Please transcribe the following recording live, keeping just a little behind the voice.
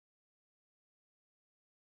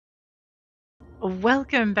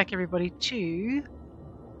Welcome back everybody to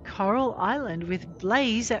Coral Island with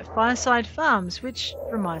Blaze at Fireside Farms, which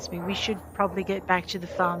reminds me we should probably get back to the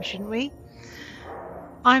farm, shouldn't we?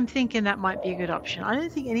 I'm thinking that might be a good option. I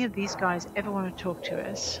don't think any of these guys ever want to talk to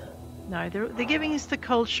us. No, they're giving us the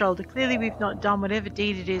cold shoulder. Clearly we've not done whatever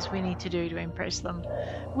deed it is we need to do to impress them.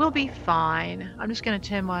 We'll be fine. I'm just going to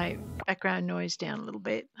turn my background noise down a little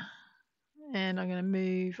bit. And I'm going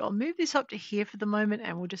to I'll move this up to here for the moment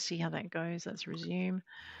and we'll just see how that goes. Let's resume.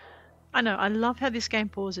 I know, I love how this game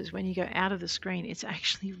pauses when you go out of the screen. It's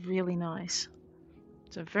actually really nice.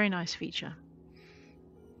 It's a very nice feature.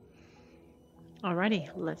 Alrighty,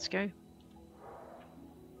 let's go.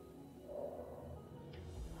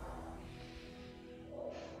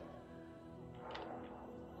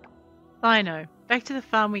 I know. Back to the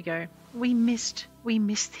farm we go. We missed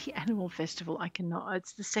the animal festival. I cannot.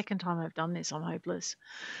 It's the second time I've done this. I'm hopeless.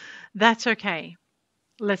 That's okay.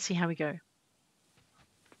 Let's see how we go.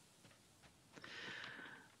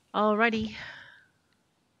 Alrighty.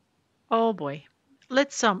 Oh boy.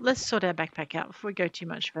 Let's sort our backpack out before we go too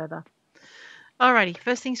much further. Alrighty,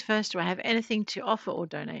 first things first, do I have anything to offer or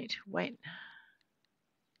donate? Wait.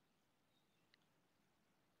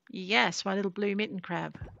 Yes, my little blue mitten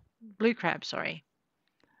crab. Blue crab, sorry.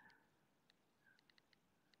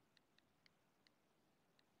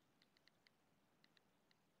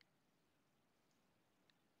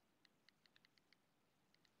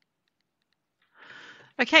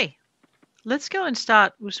 Okay, let's go and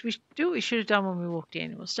start. We do what we should have done when we walked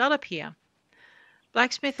in. We'll start up here.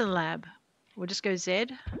 Blacksmith and lab. We'll just go Z.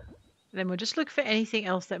 Then we'll just look for anything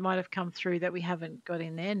else that might have come through that we haven't got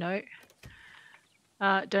in there. No.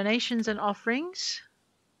 Donations and offerings.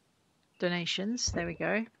 Donations. There we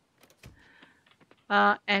go.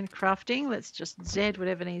 And crafting. Let's just Z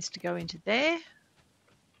whatever needs to go into there.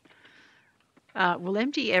 We'll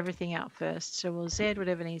empty everything out first. So we'll Z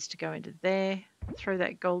whatever needs to go into there. Throw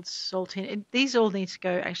that gold salt in. These all need to go,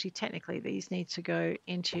 actually technically, these need to go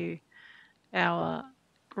into our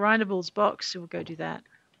grindables box. So we'll go do that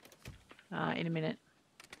in a minute.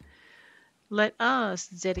 Let us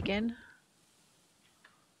Z again.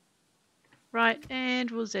 Right, and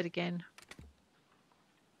we'll Z again.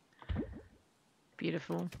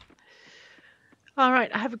 Beautiful. All right,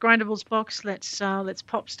 I have a grindables box. Let's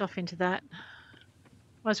pop stuff into that.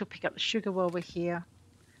 Might as well pick up the sugar while we're here.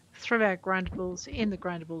 Throw our grindables in the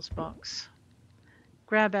grindables box.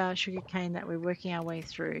 Grab our sugar cane that we're working our way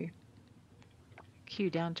through. Cue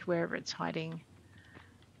down to wherever it's hiding.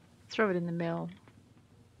 Throw it in the mill.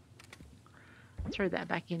 Throw that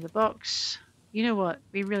back in the box. You know what?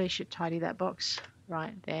 We really should tidy that box.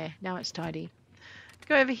 Right there. Now it's tidy.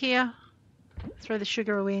 Go over here. Throw the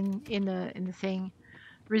sugar in the thing.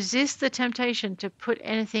 Resist the temptation to put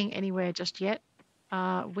anything anywhere just yet.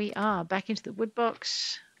 We are back into the wood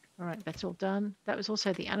box. All right, that's all done. That was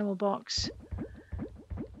also the animal box.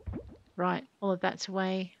 Right, all of that's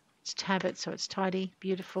away. Let's tab it so it's tidy.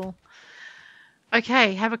 Beautiful.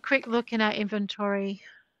 Okay, have a quick look in our inventory.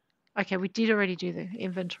 Okay, we did already do the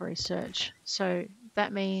inventory search. So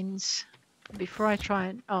that means before I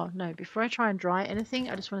try and dry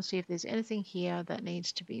anything, I just want to see if there's anything here that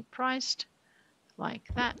needs to be priced like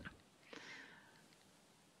that.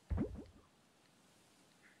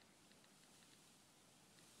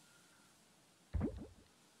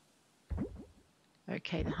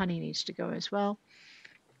 Okay, the honey needs to go as well.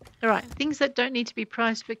 All right, things that don't need to be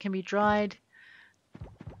priced but can be dried.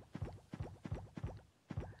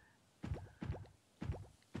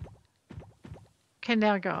 Can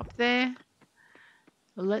now go up there.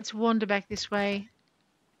 Well, let's wander back this way.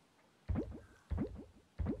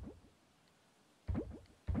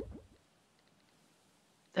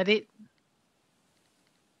 That it?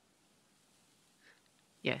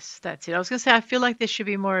 Yes, that's it. I was going to say, I feel like there should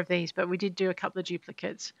be more of these, but we did do a couple of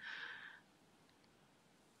duplicates.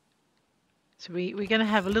 So we're going to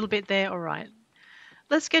have a little bit there. All right.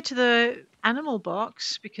 Let's get to the animal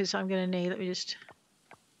box because I'm going to need, let me just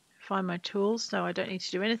find my tools. No, I don't need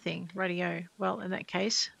to do anything. Rightio. Well, in that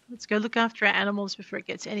case, let's go look after our animals before it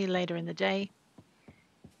gets any later in the day.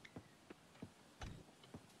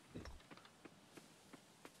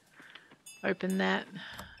 Open that.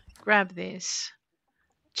 Grab this.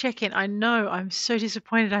 Check in. I know, I'm so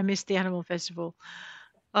disappointed I missed the animal festival.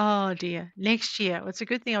 Oh dear. Next year. Well, it's a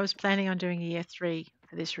good thing I was planning on doing a year 3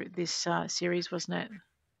 for this series, wasn't it?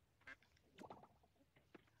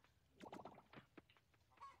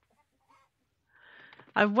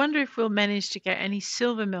 I wonder if we'll manage to get any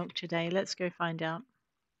silver milk today. Let's go find out.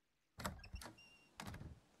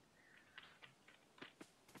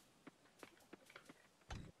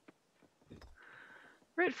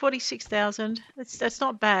 We're at 46,000. That's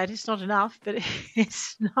not bad. It's not enough, but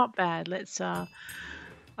it's not bad. Let's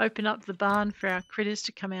open up the barn for our critters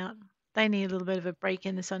to come out. They need a little bit of a break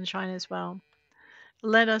in the sunshine as well.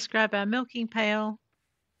 Let us grab our milking pail.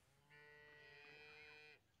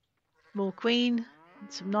 More Queen.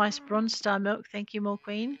 Some nice Bronze Star milk. Thank you, More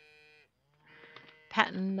Queen.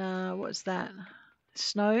 Pattern, what's that?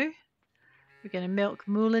 Snow. We're going to milk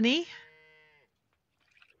Moulini.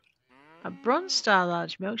 A Bronze Star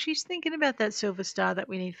large milk. She's thinking about that Silver Star that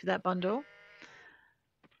we need for that bundle.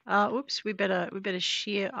 Oops, we better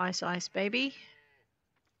shear Ice baby.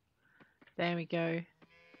 There we go.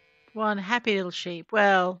 One happy little sheep.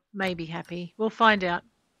 Well, maybe happy. We'll find out.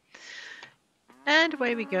 And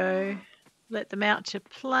away we go. Let them out to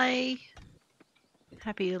play.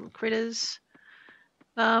 Happy little critters.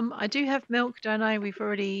 I do have milk, don't I? We've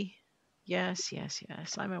already... Yes,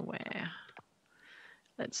 I'm aware.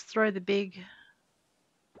 Let's throw the big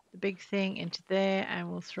thing into there, and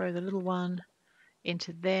we'll throw the little one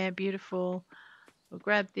into there. Beautiful. We'll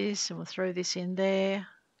grab this and we'll throw this in there.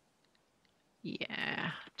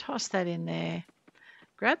 Yeah, toss that in there.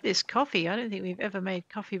 Grab this coffee. I don't think we've ever made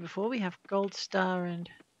coffee before. We have Gold Star and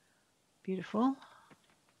beautiful.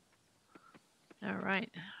 All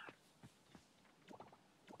right.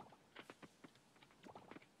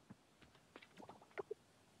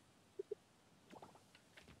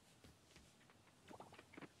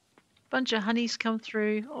 Bunch of honeys come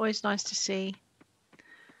through. Always nice to see.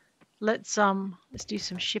 Let's do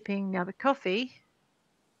some shipping. Now the coffee.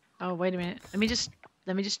 Oh, wait a minute. Let me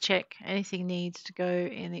just check. Anything needs to go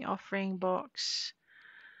in the offering box.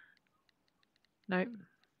 Nope.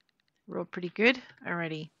 We're all pretty good.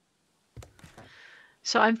 Alrighty.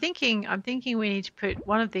 So I'm thinking we need to put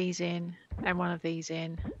one of these in and one of these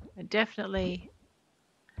in. And definitely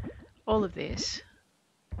all of this.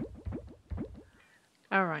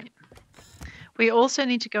 Alright. We also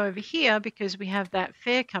need to go over here because we have that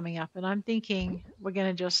fair coming up, and I'm thinking we're going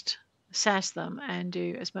to just sass them and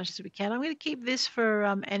do as much as we can. I'm going to keep this for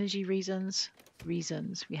energy reasons.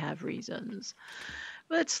 We have reasons.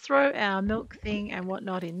 Let's throw our milk thing and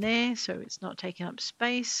whatnot in there so it's not taking up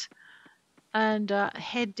space. And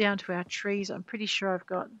head down to our trees. I'm pretty sure I've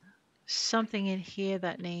got something in here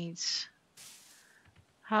that needs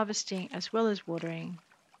harvesting as well as watering.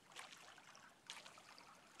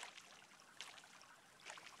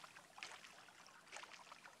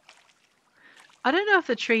 I don't know if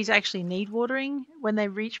the trees actually need watering when they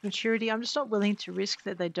reach maturity. I'm just not willing to risk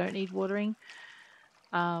that they don't need watering.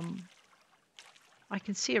 I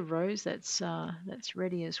can see a rose that's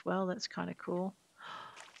ready as well. That's kind of cool.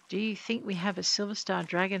 Do you think we have a Silver Star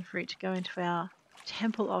Dragon for it to go into our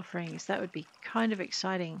temple offerings? That would be kind of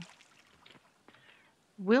exciting.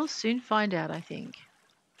 We'll soon find out, I think.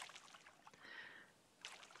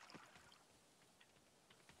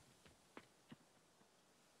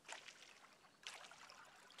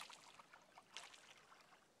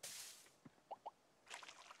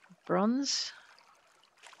 Bronze.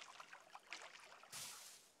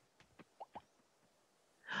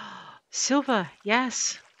 Silver,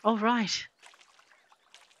 yes. All right.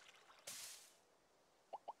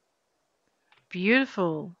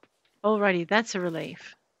 Beautiful. Alrighty, that's a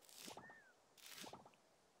relief.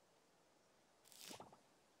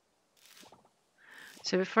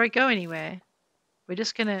 So before I go anywhere, we're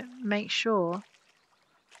just going to make sure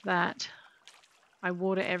that I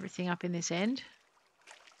water everything up in this end.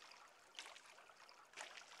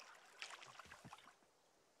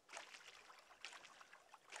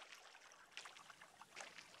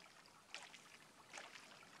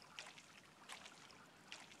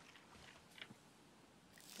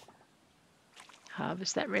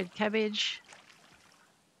 Harvest that red cabbage.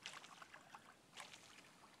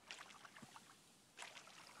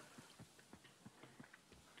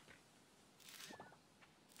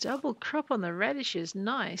 Double crop on the radishes,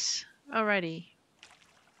 nice. Alrighty.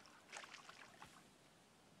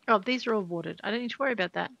 Oh, these are all watered. I don't need to worry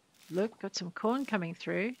about that. Look, got some corn coming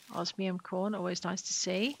through. Osmium corn, always nice to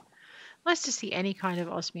see. Nice to see any kind of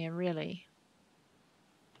osmium, really.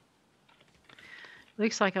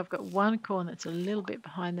 Looks like I've got one corn that's a little bit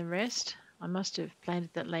behind the rest. I must have planted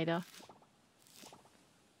that later.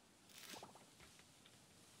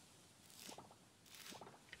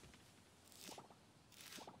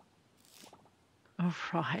 All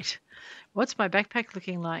right. What's my backpack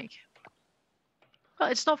looking like? Well,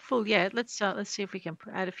 it's not full yet. Let's see if we can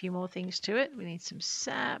add a few more things to it. We need some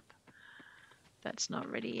sap. That's not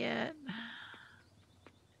ready yet.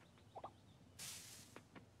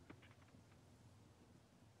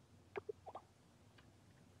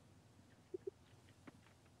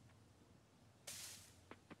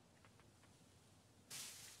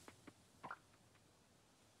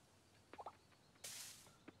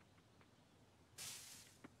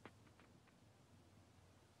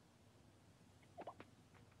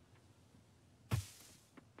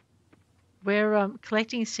 We're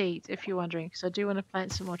collecting seeds, if you're wondering, because I do want to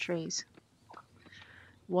plant some more trees.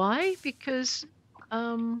 Why? Because,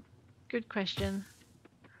 good question.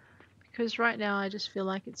 Because right now I just feel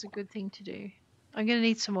like it's a good thing to do. I'm going to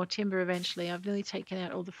need some more timber eventually. I've nearly taken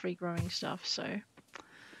out all the free growing stuff, so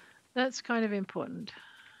that's kind of important.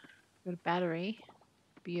 Got a battery.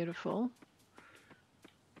 Beautiful.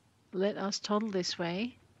 Let us toddle this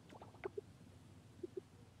way.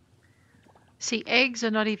 See, eggs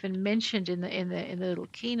are not even mentioned in the little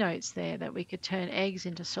keynotes there, that we could turn eggs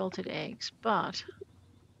into salted eggs, but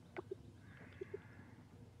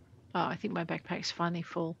oh, I think my backpack's finally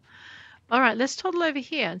full. All right, let's toddle over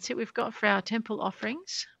here and see what we've got for our temple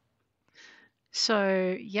offerings.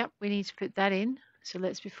 So, yep, we need to put that in. So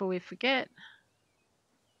let's, before we forget,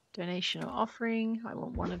 donation or offering. I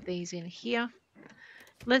want one of these in here.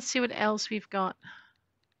 Let's see what else we've got.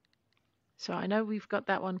 So I know we've got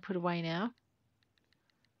that one put away now.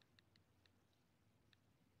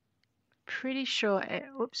 Pretty sure,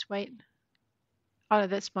 oops, wait. Oh, no,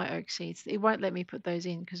 that's my oak seeds. It won't let me put those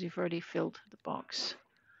in because we've already filled the box.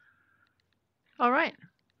 All right.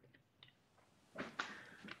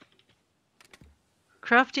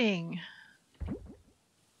 Crafting.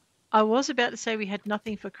 I was about to say we had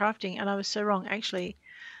nothing for crafting, and I was so wrong. Actually,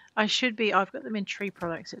 I should be. I've got them in tree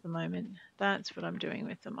products at the moment. That's what I'm doing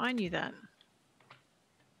with them. I knew that.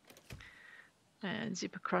 And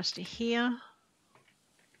zip across to here.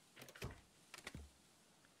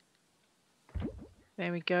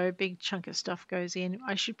 There we go. Big chunk of stuff goes in.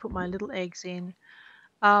 I should put my little eggs in.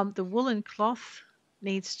 The woolen cloth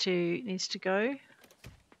needs to go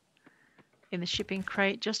in the shipping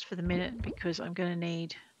crate just for the minute because I'm going to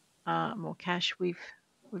need more cash. We've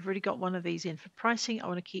already got one of these in for pricing. I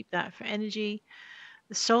want to keep that for energy.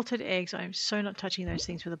 The salted eggs, I'm so not touching those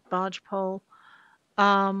things with a barge pole.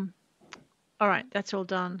 All right, that's all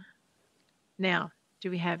done. Now, do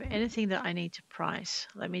we have anything that I need to price?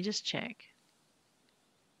 Let me just check.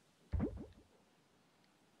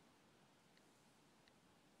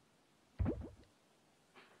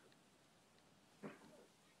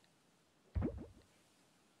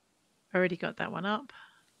 Already got that one up.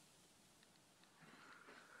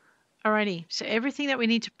 Alrighty, so everything that we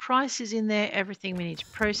need to price is in there. Everything we need to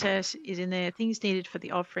process is in there. Things needed for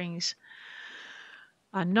the offerings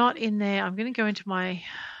are not in there. I'm going to go into my...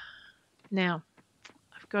 Now,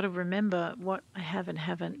 I've got to remember what I have and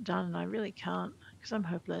haven't done, and I really can't because I'm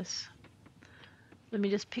hopeless. Let me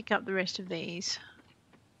just pick up the rest of these.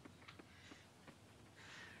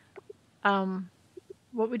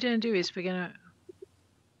 What we're going to do is we're going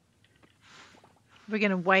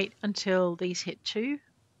to wait until these hit 2,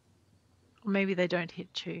 or maybe they don't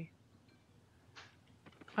hit 2.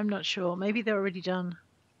 I'm not sure. Maybe they're already done.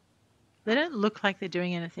 They don't look like they're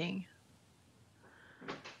doing anything.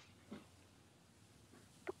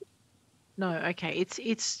 No, okay,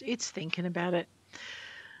 it's thinking about it.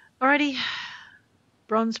 Alrighty,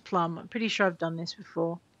 bronze plum. I'm pretty sure I've done this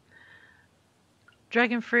before.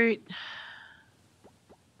 Dragon fruit.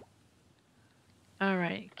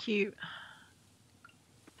 Alright, cute.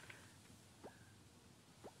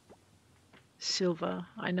 Silver.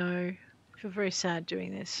 I know. I feel very sad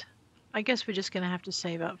doing this. I guess we're just going to have to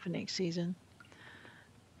save up for next season.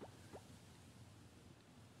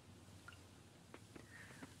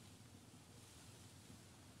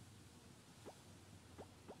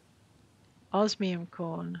 Osmium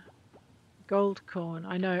corn. Gold corn.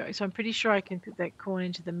 I know. So I'm pretty sure I can put that corn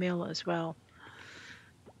into the mill as well.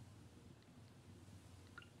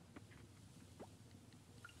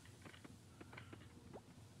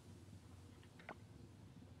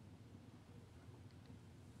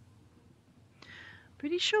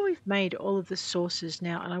 Pretty sure we've made all of the sauces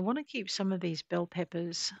now, and I want to keep some of these bell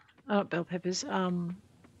peppers. Not bell peppers.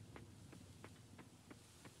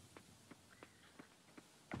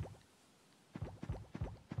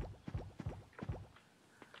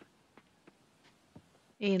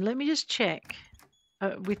 Ian, let me just check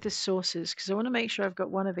with the sauces because I want to make sure I've got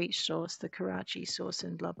one of each sauce, the Karachi sauce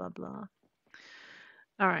and blah blah blah.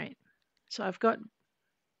 All right, so I've got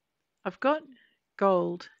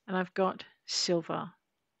gold and I've got silver.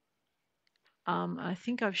 I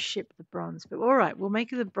think I've shipped the bronze, but all right, we'll make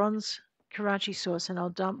the bronze Karachi sauce and I'll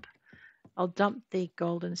dump the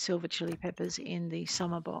gold and silver chili peppers in the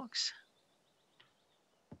summer box.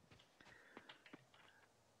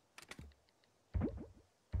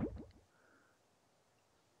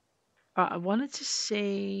 All right, I wanted to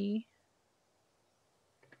see.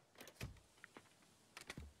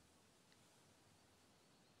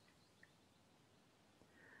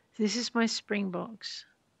 This is my spring box.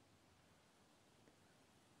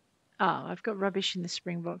 Oh, I've got rubbish in the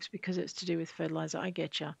spring box because it's to do with fertilizer. I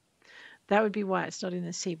get you. That would be why it's not in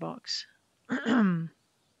the sea box.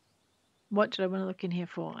 What did I want to look in here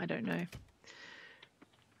for? I don't know.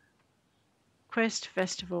 Quest,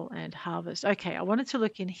 festival, and harvest. Okay, I wanted to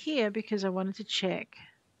look in here because I wanted to check.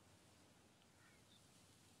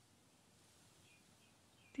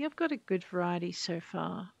 I think I've got a good variety so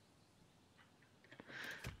far.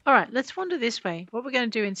 All right, let's wander this way. What we're going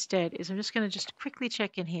to do instead is I'm just going to just quickly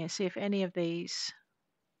check in here, see if any of these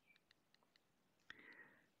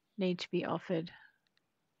need to be offered.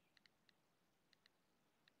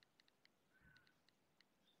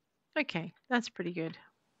 Okay, that's pretty good.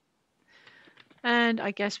 And I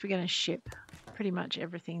guess we're going to ship pretty much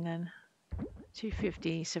everything then.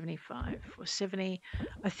 250, 75, or 70.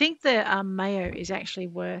 I think the mayo is actually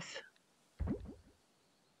worth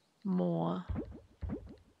more.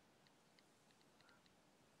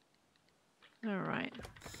 All right.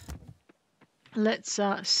 Let's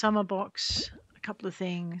summer box a couple of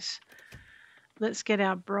things. Let's get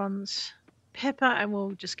our bronze pepper and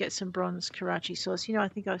we'll just get some bronze karachi sauce. You know, I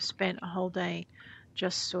think I've spent a whole day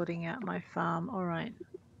just sorting out my farm. All right.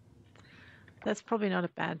 That's probably not a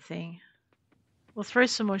bad thing. We'll throw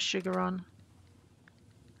some more sugar on.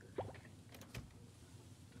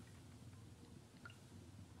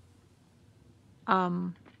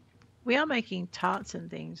 We are making tarts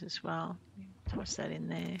and things as well. Toss that in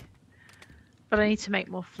there. But I need to make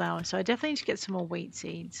more flour, so I definitely need to get some more wheat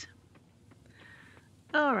seeds.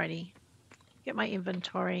 Alrighty. Get my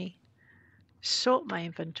inventory. Sort my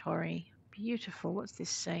inventory. Beautiful. What's this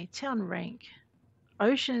say? Town rank.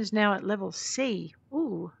 Ocean is now at level C.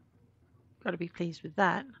 Ooh. Got to be pleased with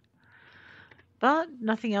that. But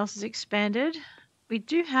nothing else is expanded. We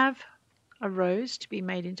do have a rose to be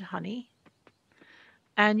made into honey.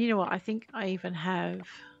 And you know what? I think I even have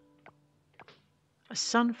a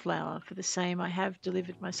sunflower for the same. I have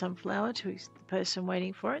delivered my sunflower to the person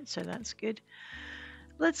waiting for it, so that's good.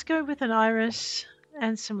 Let's go with an iris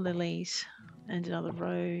and some lilies and another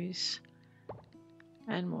rose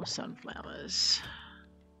and more sunflowers.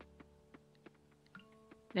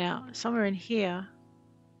 Now, somewhere in here,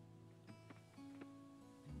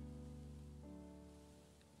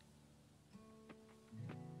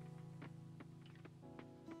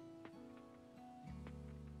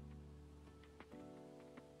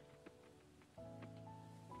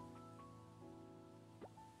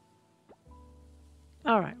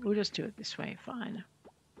 all right, we'll just do it this way, fine.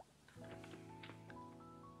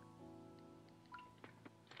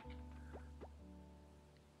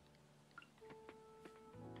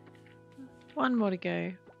 One more to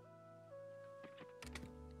go.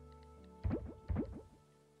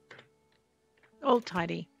 All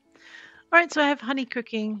tidy. All right, so I have honey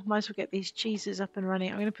cooking. Might as well get these cheeses up and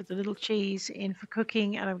running. I'm going to put the little cheese in for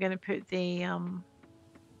cooking, and I'm going to put the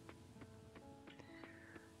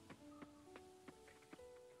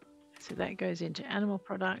so that goes into animal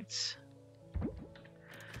products.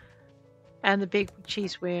 And the big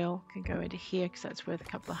cheese wheel can go into here because that's worth a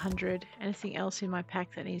couple of hundred. Anything else in my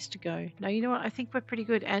pack that needs to go? No, you know what? I think we're pretty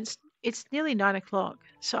good. And it's nearly 9 o'clock.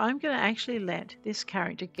 So I'm going to actually let this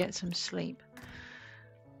character get some sleep.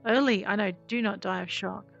 Early, I know, do not die of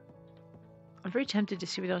shock. I'm very tempted to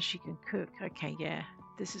see what else she can cook. Okay, yeah.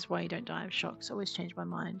 This is why you don't die of shock. So I always change my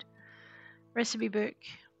mind. Recipe book.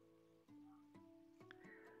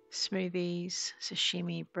 Smoothies,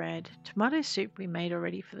 sashimi, bread, tomato soup we made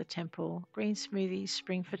already for the temple, green smoothies,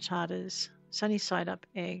 spring frittatas, sunny side up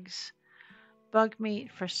eggs, bug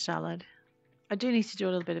meat, fresh salad. I do need to do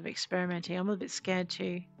a little bit of experimenting. I'm a little bit scared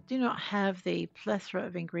to do not have the plethora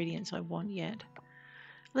of ingredients I want yet.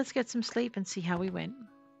 Let's get some sleep and see how we went.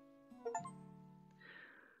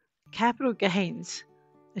 Capital gains.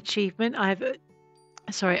 Achievement. I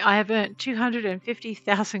have earned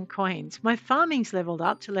 250,000 coins. My farming's leveled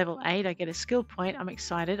up to level 8. I get a skill point. I'm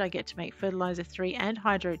excited. I get to make fertilizer 3 and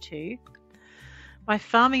hydro 2. My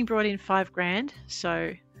farming brought in 5 grand.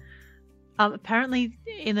 So apparently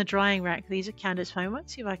in the drying rack, these are counted as home.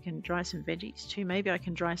 Let's see if I can dry some veggies too. Maybe I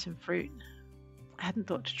can dry some fruit. I hadn't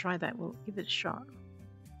thought to try that. We'll give it a shot.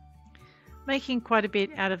 Making quite a bit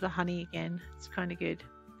out of the honey again. It's kind of good.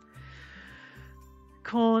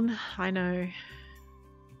 Corn, I know.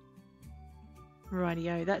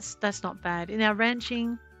 Rightio, that's not bad. In our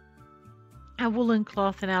ranching, our woolen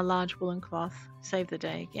cloth and our large woolen cloth save the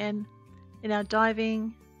day again. In our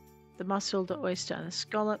diving, the mussel, the oyster, and the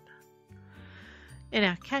scallop. In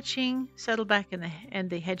our catching, saddleback and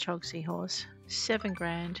the hedgehog seahorse, 7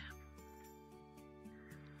 grand.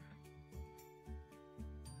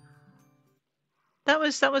 That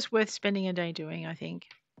was worth spending a day doing, I think.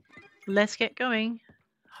 Let's get going.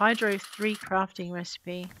 Hydro 3 crafting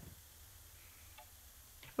recipe.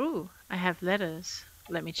 Ooh, I have letters.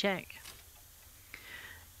 Let me check.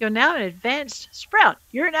 You're now an advanced Sprout.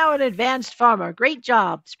 You're now an advanced farmer. Great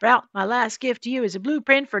job, Sprout. My last gift to you is a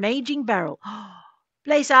blueprint for an aging barrel.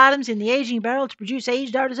 Place items in the aging barrel to produce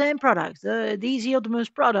aged artisan products. These yield the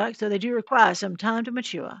most products, though they do require some time to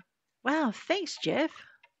mature. Wow, thanks, Jeff.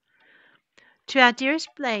 To our dearest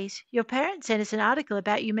Blaze, your parents sent us an article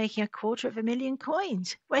about you making 250,000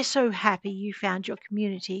 coins. We're so happy you found your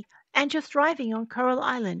community and you're thriving on Coral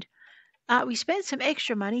Island. We spent some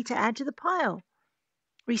extra money to add to the pile.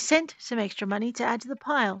 We sent some extra money to add to the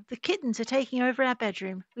pile. The kittens are taking over our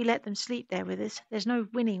bedroom. We let them sleep there with us. There's no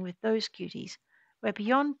winning with those cuties. We're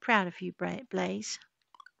beyond proud of you, Blaze.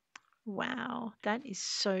 Wow, that is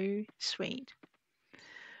so sweet.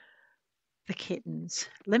 The kittens.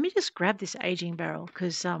 Let me just grab this aging barrel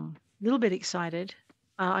because I'm a little bit excited.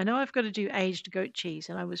 I know I've got to do aged goat cheese,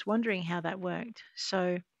 and I was wondering how that worked.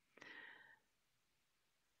 So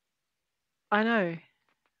I know.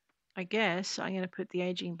 I guess I'm going to put the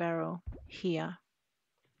aging barrel here.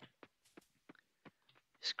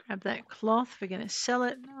 Just grab that cloth. We're going to sell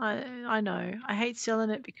it. I know. I hate selling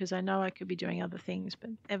it because I know I could be doing other things, but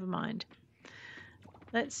never mind.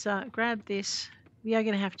 Let's grab this. We are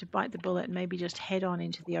going to have to bite the bullet and maybe just head on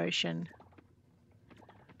into the ocean.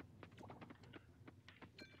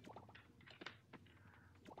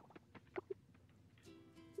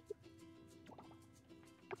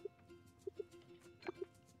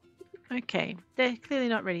 Okay, they're clearly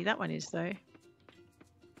not ready. That one is, though.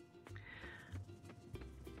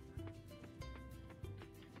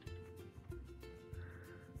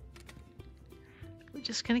 We're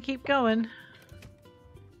just going to keep going.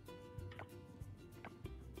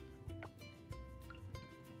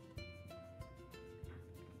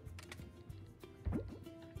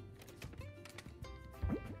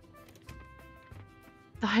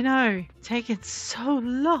 I know, taking so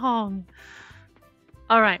long.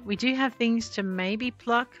 All right, we do have things to maybe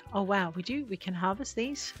pluck. Oh, wow, we do. We can harvest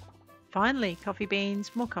these. Finally, coffee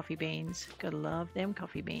beans, more coffee beans. Gotta love them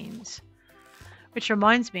coffee beans. Which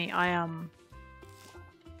reminds me, Alrighty.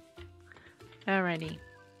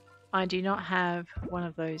 I do not have one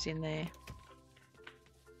of those in there.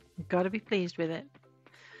 Gotta be pleased with it.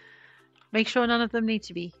 Make sure none of them need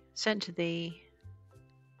to be sent to the...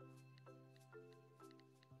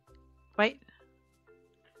 Wait.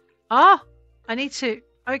 Ah! I need to...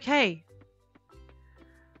 Okay.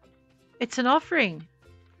 It's an offering.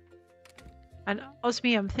 An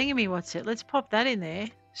osmium thingamy, what's it? Let's pop that in there.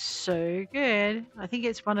 So good. I think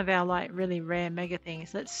it's one of our like really rare mega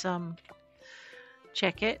things. Let's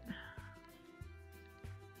check it.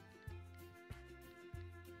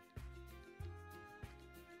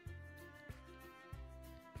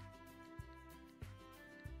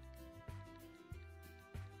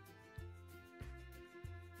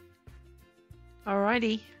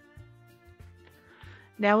 Alrighty.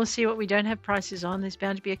 Now we'll see what we don't have prices on. There's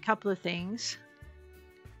bound to be a couple of things.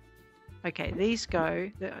 Okay, these go.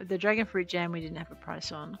 The dragon fruit jam we didn't have a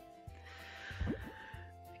price on.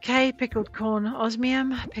 Okay, pickled corn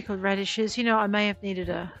osmium, pickled radishes. You know, I may have needed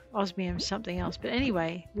a osmium something else. But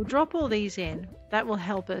anyway, we'll drop all these in. That will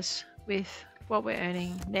help us with what we're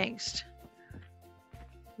earning next.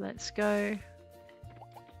 Let's go.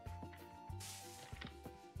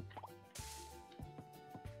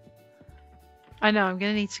 I know, I'm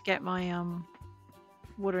going to need to get my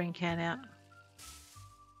watering can out.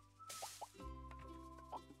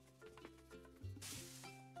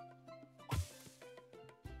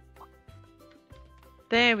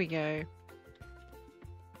 There we go.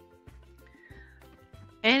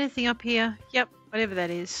 Anything up here? Yep, whatever that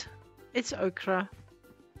is. It's okra.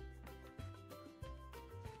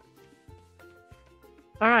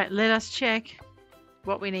 Alright, let us check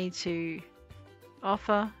what we need to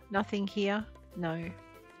offer. Nothing here. No.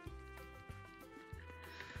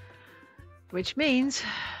 Which means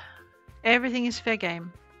everything is fair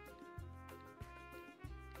game.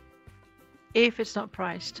 If it's not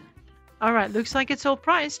priced. Alright, looks like it's all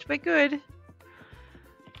priced. We're good.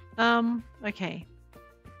 Okay.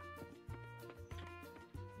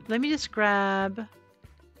 Let me just grab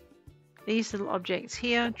these little objects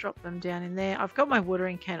here, drop them down in there. I've got my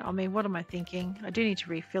watering can. I mean, what am I thinking? I do need to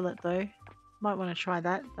refill it though. Might want to try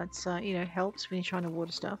that. That's, you know, helps when you're trying to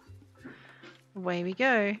water stuff. Away we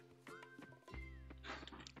go.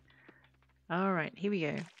 Alright, here we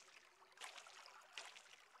go.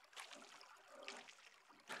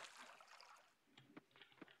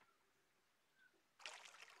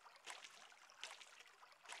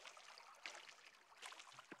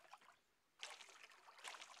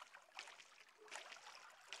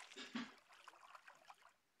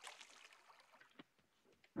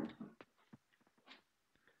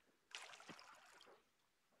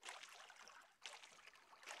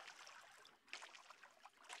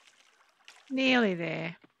 Nearly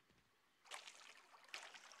there.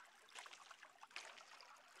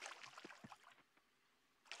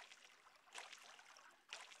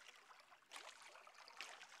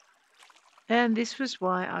 And this was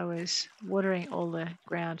why I was watering all the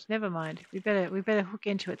ground. Never mind. We better hook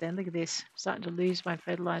into it then. Look at this. I'm starting to lose my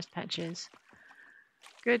fertilized patches.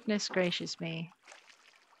 Goodness gracious me.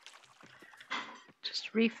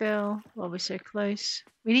 Just refill while we're so close.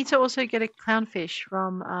 We need to also get a clownfish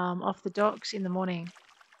from off the docks in the morning.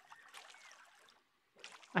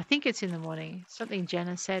 I think it's in the morning. Something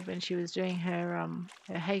Jenna said when she was doing her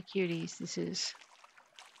Hey Cuties. This is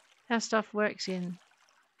how stuff works in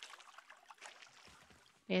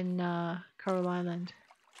Coral Island.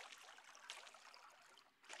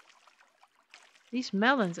 These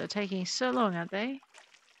melons are taking so long, aren't they?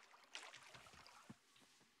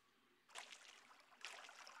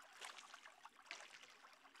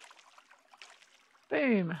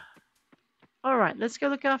 Boom. All right, let's go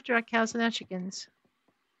look after our cows and our chickens.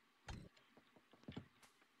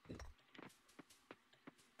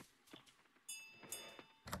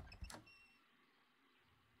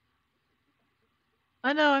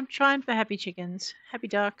 I know, I'm trying for happy chickens, happy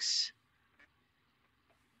ducks,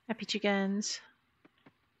 happy chickens,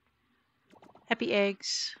 happy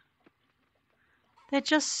eggs. They're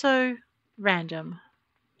just so random.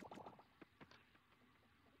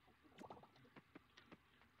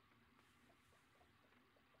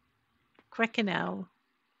 Queckanel.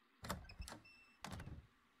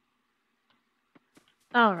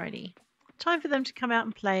 Alrighty. Time for them to come out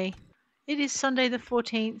and play. It is Sunday the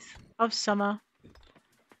 14th of summer.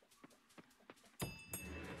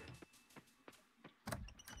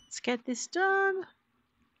 Let's get this done.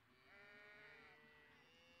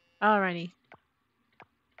 Alrighty.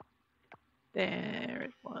 There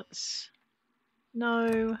it was.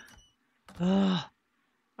 No. Ugh.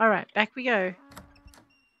 Alright, back we go.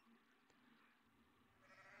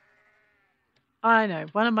 I know,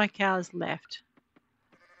 one of my cows left.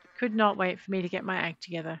 Could not wait for me to get my act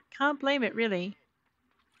together. Can't blame it, really.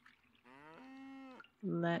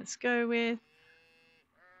 Let's go with...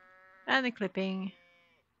 and the clipping.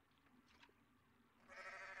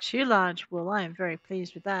 Too large wool. I am very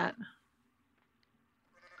pleased with that.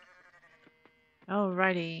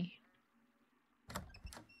 Alrighty.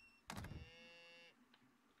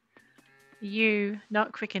 You,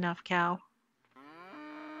 not quick enough, cow.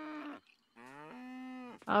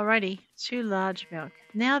 Alrighty, too large milk.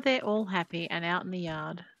 Now they're all happy and out in the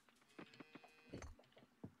yard.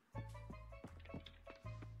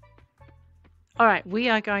 Alright, we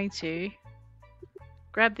are going to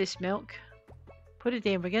grab this milk, put it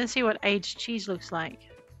in. We're going to see what aged cheese looks like.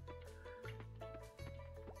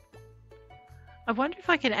 I wonder if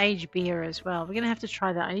I can age beer as well. We're going to have to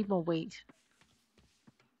try that. I need more wheat.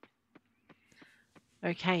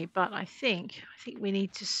 Okay, but I think we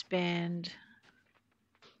need to spend...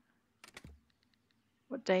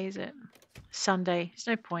 what day is it? Sunday. There's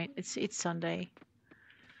no point. It's Sunday.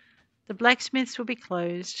 The blacksmiths will be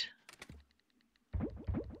closed.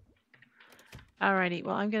 Alrighty,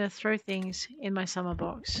 well, I'm going to throw things in my summer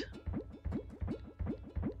box.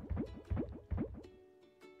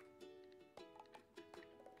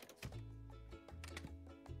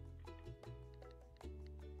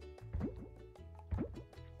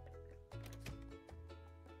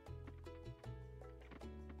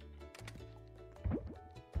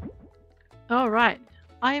 Alright,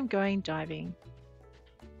 I am going diving.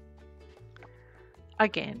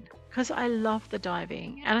 Again. Because I love the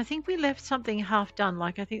diving. And I think we left something half done.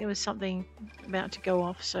 Like, I think there was something about to go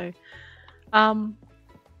off. So, I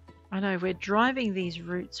know, we're driving these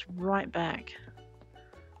roots right back.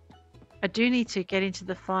 I do need to get into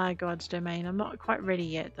the fire god's domain. I'm not quite ready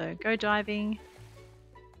yet, though. Go diving.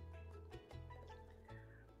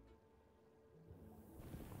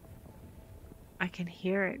 I can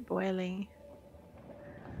hear it boiling.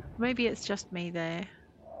 Maybe it's just me there.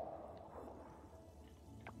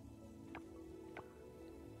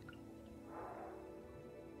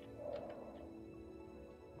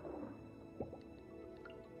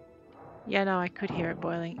 Yeah, no, I could hear it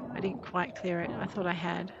boiling. I didn't quite clear it. I thought I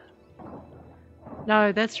had.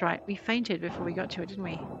 No, that's right. We fainted before we got to it, didn't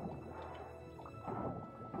we?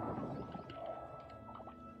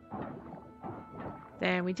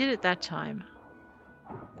 There, we did it that time.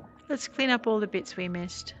 Let's clean up all the bits we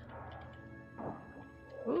missed.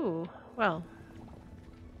 Ooh, well.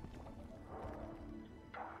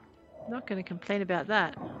 Not going to complain about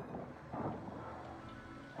that.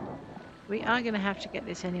 We are going to have to get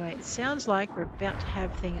this anyway. It sounds like we're about to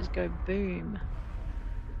have things go boom.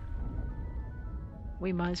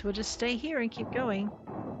 We might as well just stay here and keep going.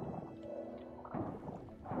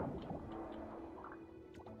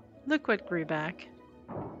 Look what grew back.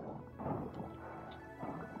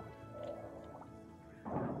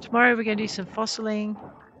 Tomorrow we're going to do some fossiling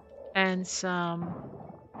and some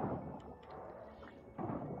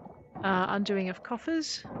undoing of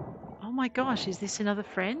coffers. Oh my gosh, is this another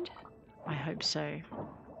friend? I hope so.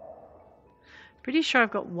 Pretty sure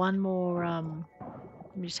I've got one more.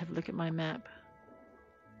 Let me just have a look at my map.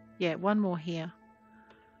 Yeah, one more here.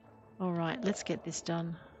 All right, let's get this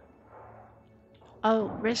done. I'll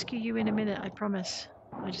rescue you in a minute, I promise.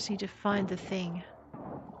 I just need to find the thing.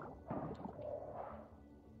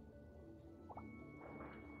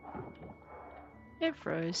 It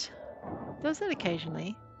froze. Does that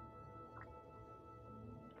occasionally.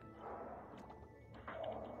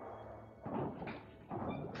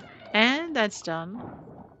 And that's done.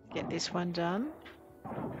 Get this one done.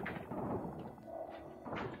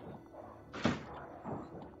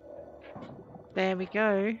 There we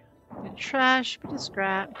go. Bit of trash, bit of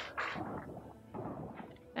scrap.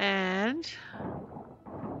 And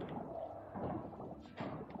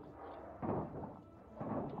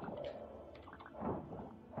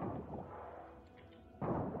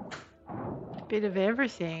a bit of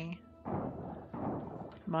everything.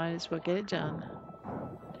 Might as well get it done.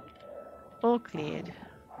 All cleared.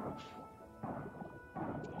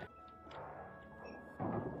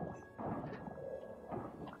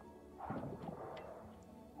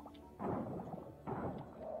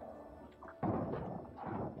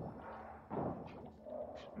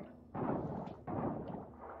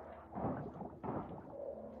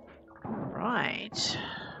 Right.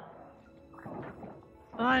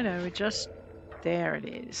 I know, just there it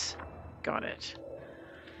is. Got it.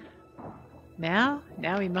 Now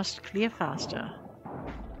we must clear faster.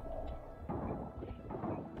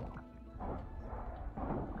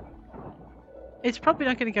 It's probably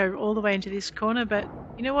not going to go all the way into this corner, but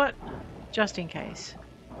you know what? Just in case.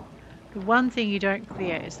 The one thing you don't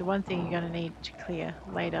clear is the one thing you're going to need to clear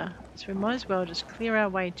later. So we might as well just clear our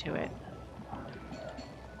way to it.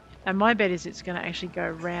 And my bet is it's going to actually go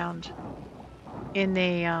round in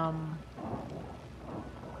the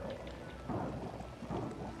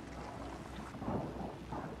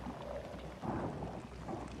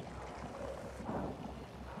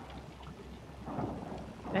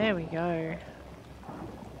there we go.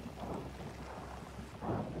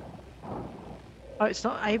 Oh, it's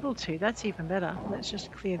not able to. That's even better. Let's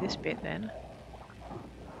just clear this bit then.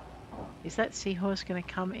 Is that seahorse going to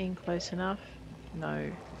come in close enough?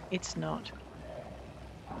 No, it's not.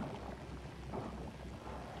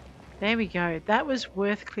 There we go. That was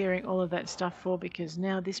worth clearing all of that stuff for because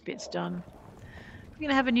now this bit's done. We're going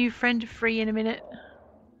to have a new friend free in a minute.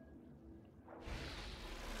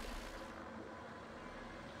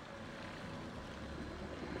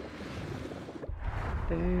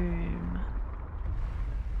 Boom.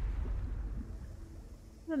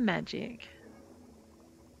 The magic.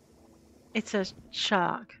 It's a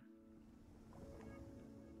shark.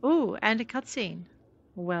 Ooh, and a cutscene.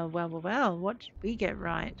 Well, well, well, well. What did we get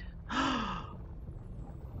right?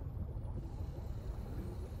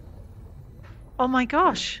 Oh my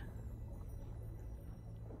gosh.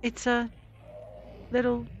 It's a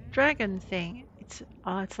little dragon thing. It's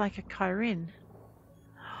like a ki-rin.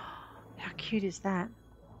 How cute is that?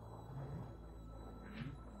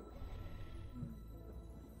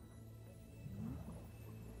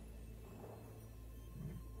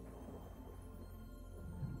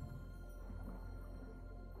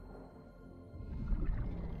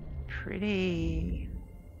 Pretty.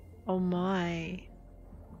 Oh my.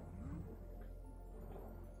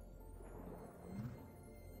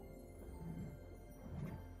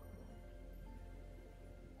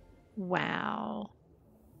 Wow.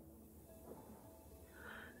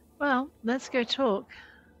 Well, let's go talk.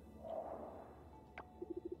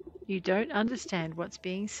 You don't understand what's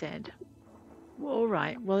being said. All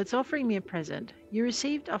right. Well, it's offering me a present. You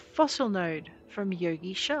received a fossil node from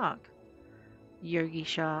Yogi Shark. Yogi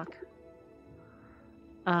Shark.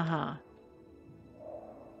 Uh-huh.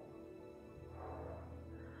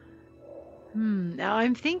 Now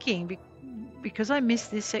I'm thinking, because I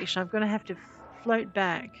missed this section, I'm going to have to float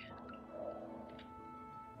back.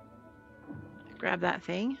 Grab that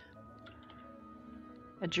thing.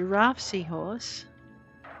 A giraffe seahorse.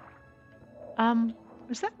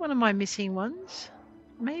 Was that one of my missing ones?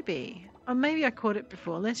 Maybe. Or maybe I caught it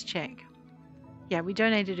before. Let's check. Yeah, we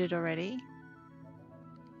donated it already.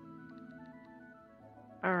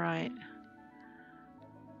 Alright.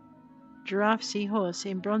 Giraffe seahorse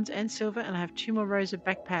in bronze and silver, and I have 2 more rows of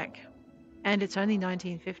backpack. And it's only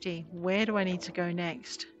 1950. Where do I need to go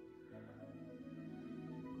next?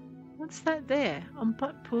 What's that there?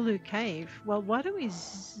 Empat-Puluh Cave. Well, why don't we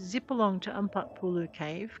zip along to Empat-Puluh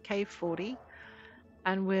Cave, Cave 40,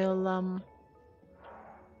 and we'll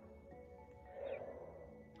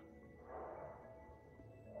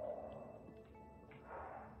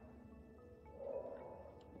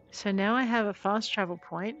so now I have a fast travel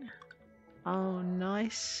point. Oh,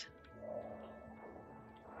 nice.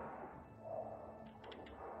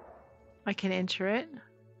 I can enter it.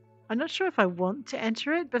 I'm not sure if I want to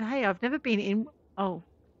enter it, but hey, I've never been in. Oh,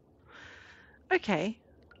 okay.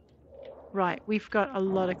 Right, we've got a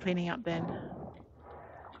lot of cleaning up then.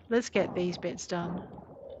 Let's get these bits done.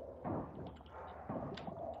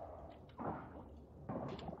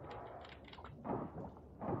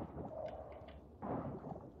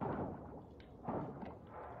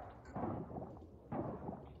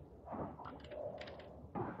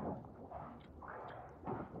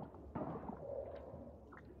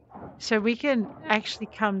 So we can actually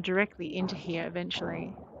come directly into here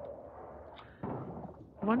eventually.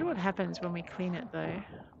 I wonder what happens when we clean it though.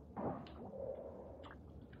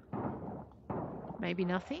 Maybe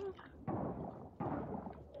nothing?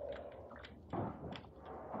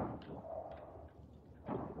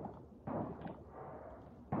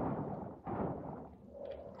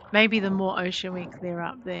 Maybe the more ocean we clear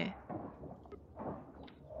up there.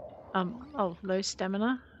 Oh, low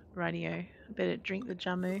stamina. Radio. I better drink the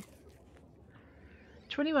jamu.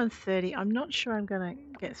 21:30. I'm not sure I'm going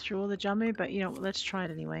to get through all the jamu, but you know what, let's try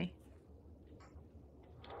it anyway.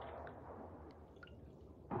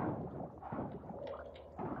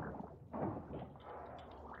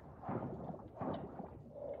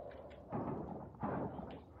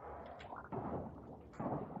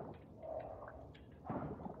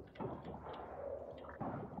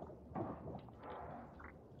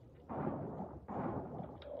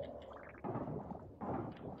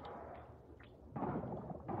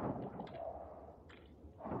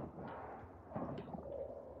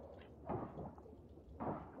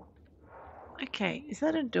 Okay, is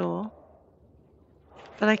that a door?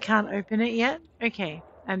 But I can't open it yet? Okay,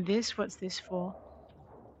 and this, what's this for?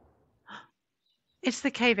 It's the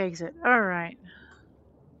cave exit. Alright.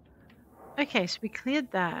 Okay, so we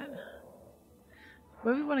cleared that.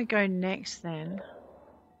 Where we want to go next then?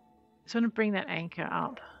 So I want to bring that anchor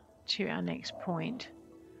up to our next point.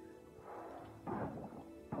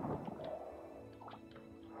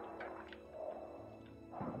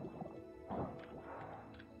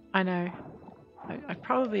 I know. I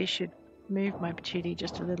probably should move my patootie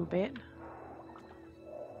just a little bit.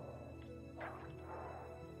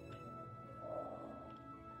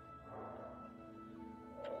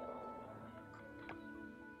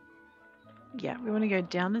 Yeah, we want to go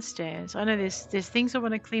down the stairs. I know there's things I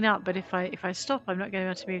want to clean up, but if I stop, I'm not going to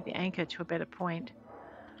be able to move the anchor to a better point.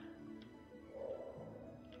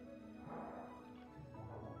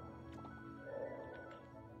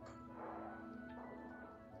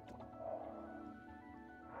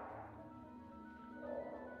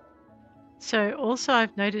 So also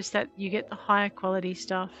I've noticed that you get the higher quality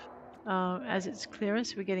stuff as it's clearer.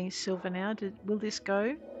 So we're getting silver now. Will this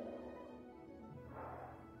go?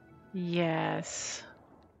 Yes.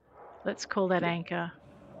 Let's call that anchor.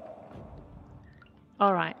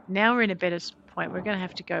 All right, now we're in a better point. We're going to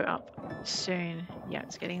have to go up soon. Yeah,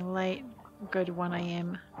 it's getting late. We'll go to 1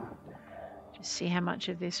 a.m. Just see how much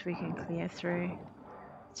of this we can clear through.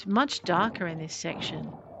 It's much darker in this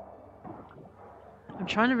section. I'm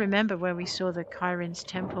trying to remember where we saw the ki-rin's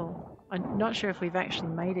temple. I'm not sure if we've actually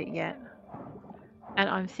made it yet. And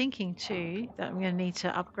I'm thinking too that I'm going to need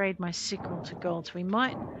to upgrade my sickle to gold. So we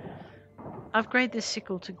might upgrade the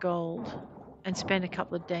sickle to gold and spend a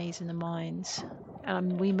couple of days in the mines.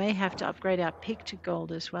 And we may have to upgrade our pick to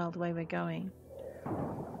gold as well, the way we're going.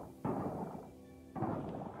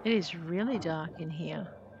 It is really dark in here.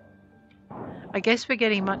 I guess we're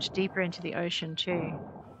getting much deeper into the ocean too.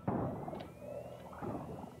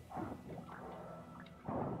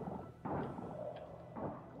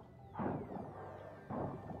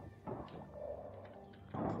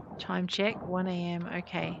 Time check, 1 a.m.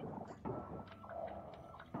 Okay.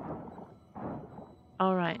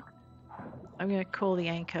 All right. I'm going to call the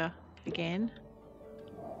anchor again.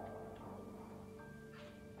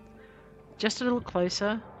 Just a little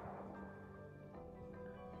closer.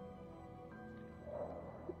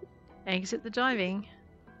 Exit the diving.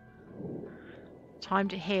 Time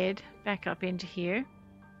to head back up into here.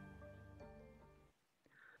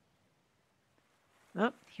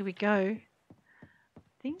 Oh, here we go.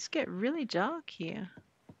 Things get really dark here.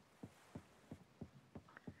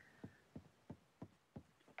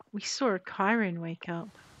 We saw a ki-rin wake up.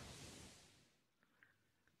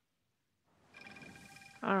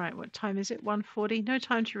 All right, what time is it? 1:40. No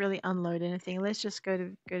time to really unload anything. Let's just go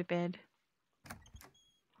to bed.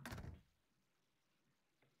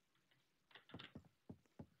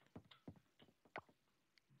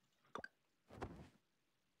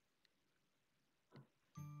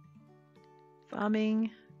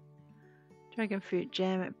 Farming. Dragon fruit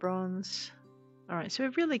jam at bronze. All right, so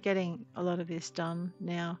we're really getting a lot of this done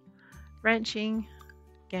now. Ranching,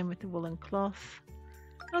 again with the woolen cloth.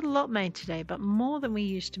 Not a lot made today, but more than we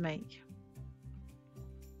used to make.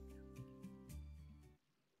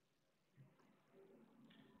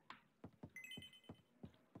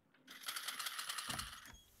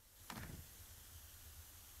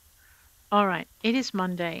 All right, it is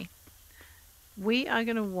Monday. We are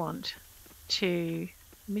going to want to,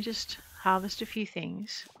 let me just harvest a few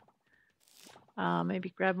things.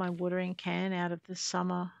 Maybe grab my watering can out of the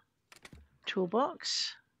summer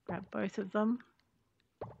toolbox. Grab both of them.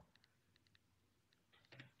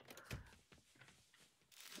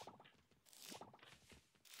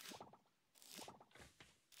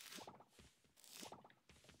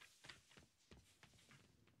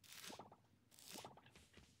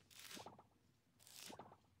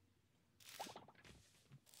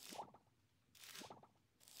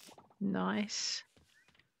 Nice.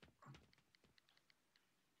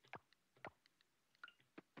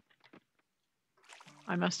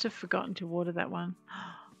 I must have forgotten to water that one.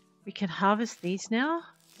 We can harvest these now.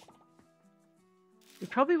 We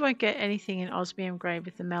probably won't get anything in osmium grade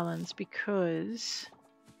with the melons because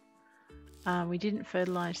we didn't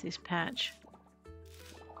fertilize this patch.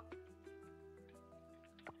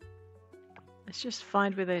 Let's just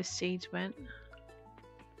find where those seeds went.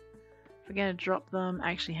 If we're going to drop them,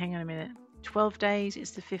 actually, hang on a minute. 12 days,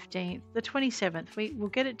 it's the 15th, the 27th. We'll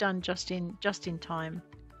get it done just in time.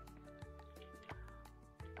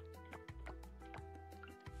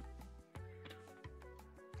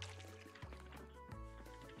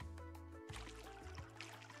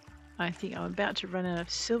 I think I'm about to run out of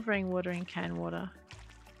silvering watering can water.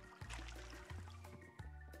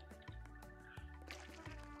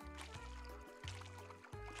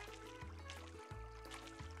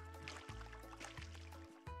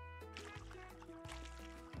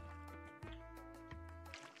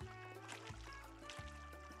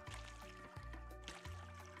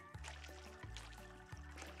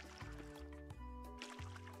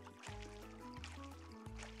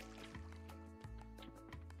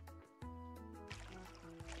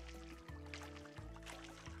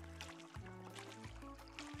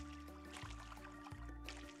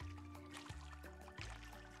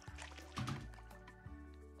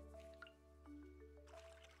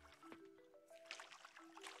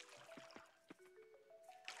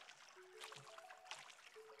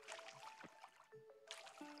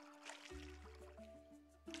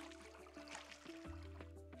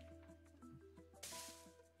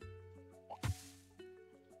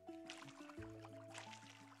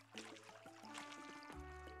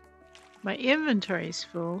 My inventory is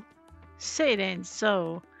full. Say it ain't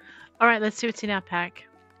so. Alright, let's see what's in our pack.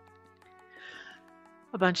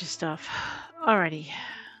 A bunch of stuff. Alrighty.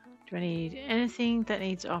 Do I need anything that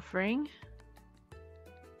needs offering?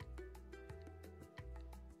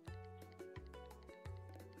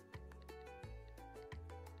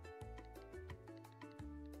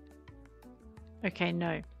 Okay,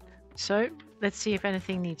 no. So, let's see if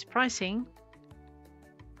anything needs pricing.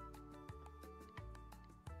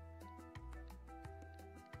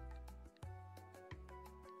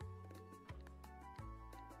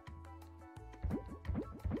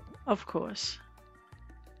 Of course.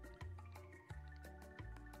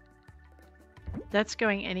 That's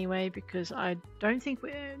going anyway because I don't think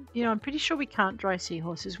I'm pretty sure we can't dry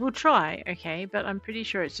seahorses. We'll try, okay, but I'm pretty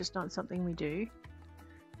sure it's just not something we do.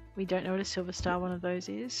 We don't know what a silver star one of those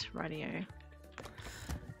is. Rightio.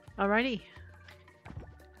 Alrighty.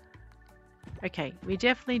 Okay, we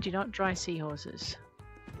definitely do not dry seahorses.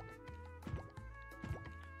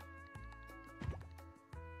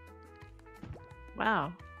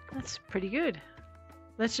 Wow, that's pretty good.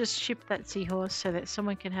 Let's just ship that seahorse so that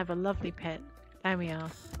someone can have a lovely pet. There we are.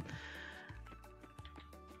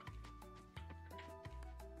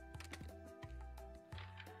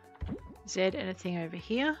 Z, anything over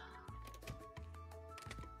here?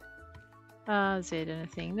 Z,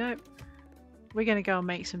 anything? Nope. We're going to go and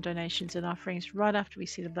make some donations and offerings right after we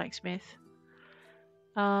see the blacksmith.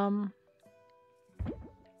 There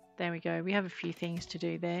we go. We have a few things to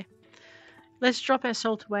do there. Let's drop our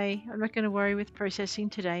salt away. I'm not going to worry with processing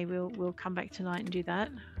today. We'll come back tonight and do that.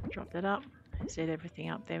 Drop that up. Set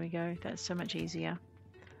everything up. There we go. That's so much easier.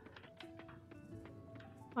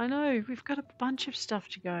 I know. We've got a bunch of stuff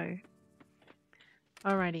to go.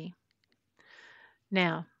 Alrighty.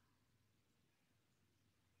 Now,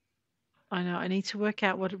 I know I need to work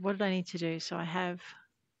out what did I need to do. So I have.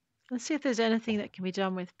 Let's see if there's anything that can be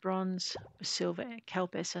done with bronze or silver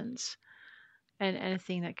kelp essence, and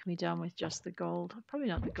anything that can be done with just the gold. Probably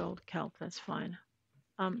not the gold kelp. That's fine.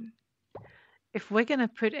 Um, if we're going to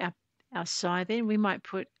put our scythe in, we might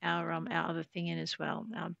put our other thing in as well,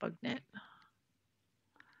 our bug net.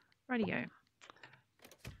 Radio.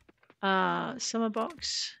 Summer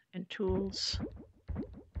box and tools.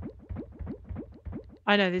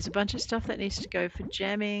 I know there's a bunch of stuff that needs to go for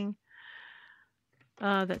jamming.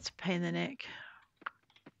 That's a pain in the neck.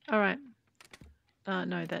 All right.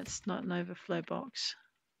 No, that's not an overflow box.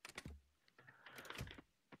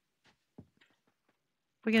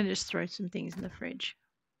 We're going to just throw some things in the fridge.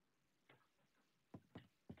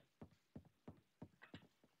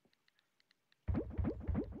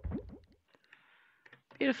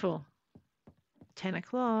 Beautiful. 10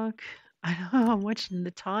 o'clock. I know, I'm watching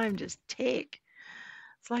the time just tick.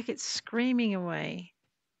 It's like it's screaming away.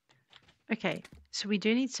 Okay, so we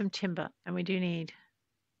do need some timber and we do need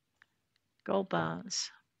gold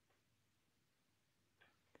bars.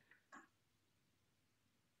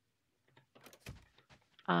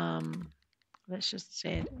 Let's just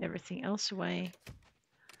set everything else away.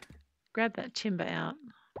 Grab that timber out.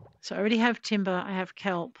 So I already have timber, I have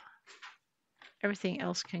kelp. Everything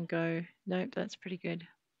else can go. Nope, that's pretty good.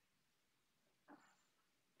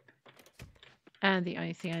 And the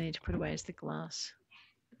only thing I need to put away is the glass.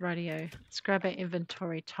 Rightio. Let's grab our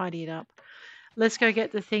inventory, tidy it up. Let's go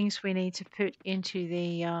get the things we need to put into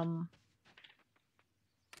the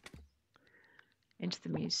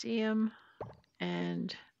museum,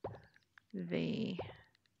 and we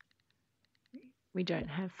don't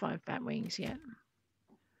have 5 bat wings yet.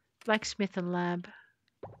 Blacksmith and lab.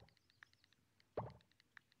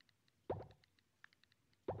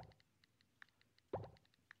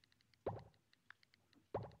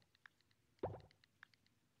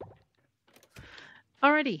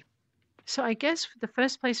 Alrighty. So I guess the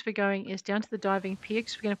first place we're going is down to the diving pier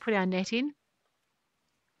because we're going to put our net in.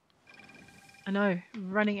 I know,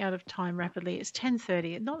 running out of time rapidly. It's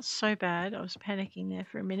 10:30. Not so bad. I was panicking there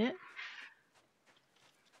for a minute.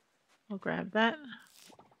 I'll grab that.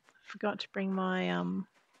 Forgot to bring my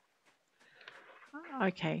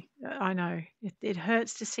Okay, I know. It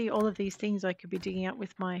hurts to see all of these things I could be digging up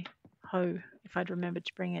with my hoe if I'd remembered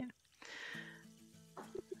to bring it.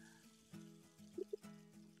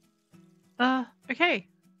 Okay.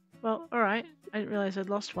 Well, alright. I didn't realize I'd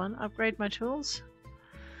lost one. Upgrade my tools.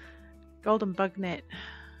 Golden bug net.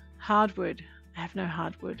 Hardwood. I have no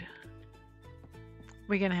hardwood.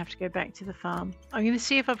 We're going to have to go back to the farm. I'm going to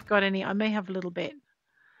see if I've got any. I may have a little bit.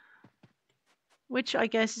 Which I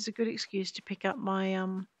guess is a good excuse to pick up my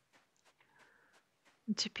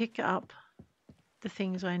the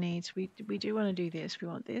things I need. So we do want to do this. We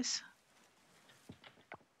want this.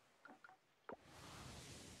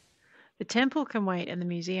 The temple can wait and the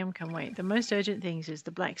museum can wait. The most urgent things is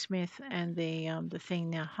the blacksmith and the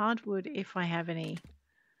thing. Now hardwood, if I have any,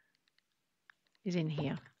 is in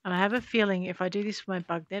here. And I have a feeling if I do this for my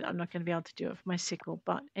bug net, I'm not going to be able to do it for my sickle.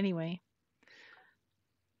 But anyway,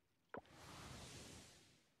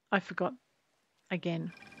 I forgot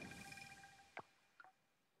again.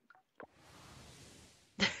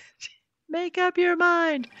 Make up your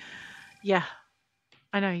mind. Yeah,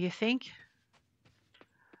 I know, you think.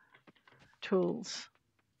 Tools.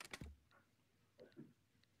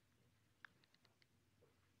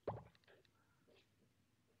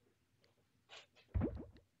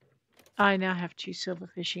 I now have 2 silver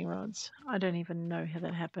fishing rods. I don't even know how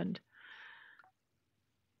that happened.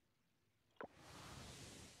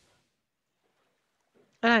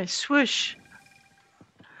 Oh, swoosh.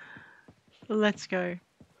 Let's go.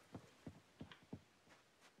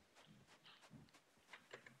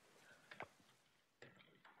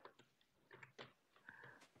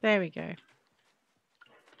 There we go.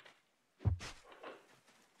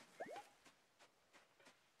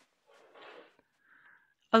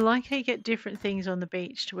 I like how you get different things on the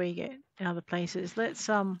beach to where you get in other places. Let's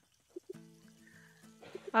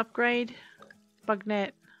upgrade bug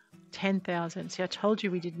net 10,000. See, I told you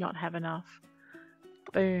we did not have enough.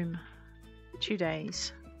 Boom. 2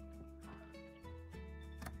 days.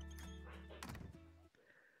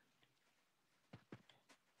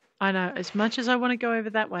 I know, as much as I want to go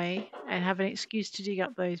over that way and have an excuse to dig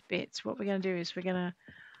up those bits, what we're going to do is we're going to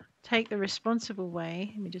take the responsible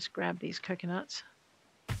way. Let me just grab these coconuts.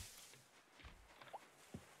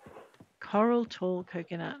 Coral tall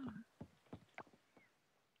coconut.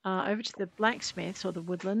 Over to the blacksmiths or the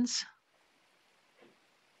woodlands.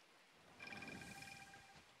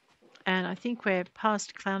 And I think we're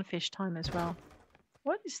past clownfish time as well.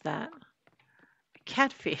 What is that?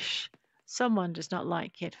 Catfish. Someone does not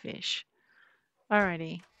like catfish.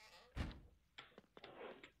 Alrighty.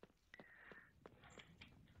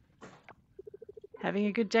 Having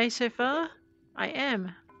a good day so far? I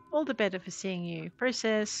am. All the better for seeing you.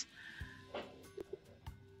 Process.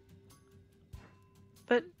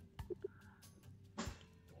 But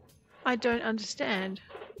I don't understand.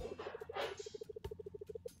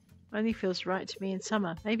 Only feels right to me in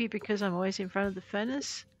summer. Maybe because I'm always in front of the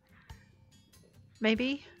furnace?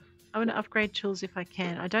 Maybe? I want to upgrade tools if I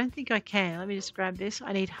can. I don't think I can. Let me just grab this.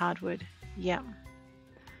 I need hardwood. Yeah.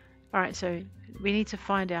 Alright, so we need to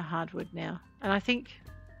find our hardwood now. And I think...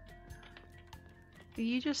 Do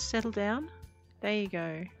you just settle down? There you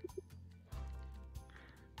go.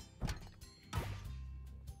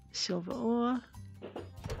 Silver ore.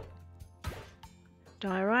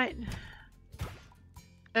 Diorite.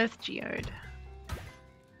 Earth geode.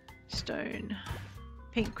 Stone.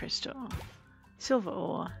 Pink crystal. Silver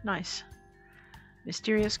ore. Nice.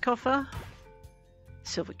 Mysterious coffer.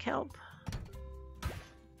 Silver kelp.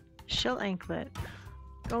 Shell anklet.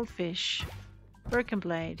 Goldfish. Broken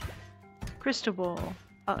blade. Crystal ball.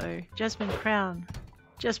 Uh-oh. Jasmine crown.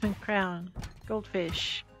 Jasmine crown.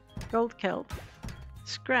 Goldfish. Gold kelp.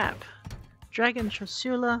 Scrap. Dragon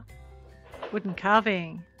trosula. Wooden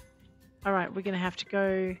carving. Alright, we're going to have to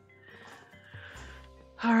go...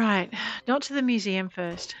 Alright, not to the museum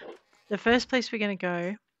first. The first place we're going to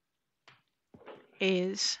go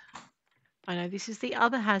is... I know this is the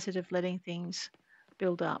other hazard of letting things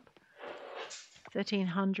build up.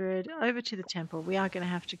 1300, over to the temple. We are going to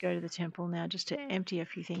have to go to the temple now just to empty a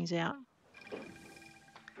few things out.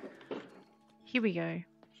 Here we go.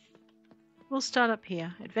 We'll start up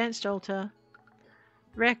here. Advanced altar.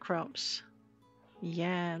 Rare crops.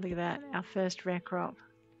 Yeah, look at that. Our first rare crop.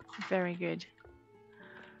 Very good.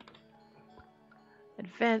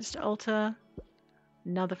 Advanced altar.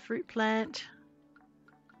 Another fruit plant.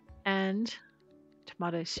 And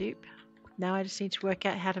tomato soup. Now I just need to work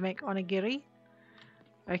out how to make onigiri.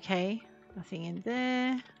 Okay, nothing in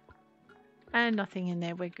there. And nothing in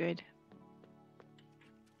there. We're good.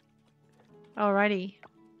 Alrighty.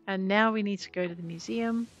 And now we need to go to the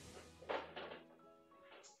museum.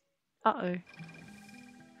 Uh-oh.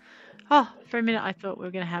 Oh, for a minute I thought we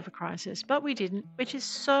were going to have a crisis, but we didn't, which is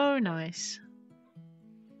so nice.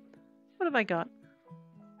 What have I got?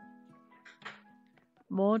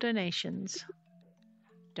 More donations.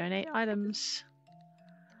 Donate items.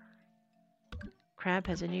 Crab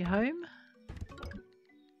has a new home.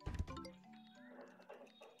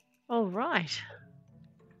 All right.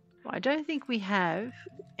 Well, I don't think we have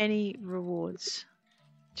any rewards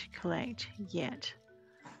to collect yet.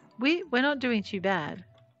 We're not doing too bad,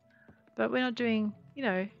 but we're not doing, you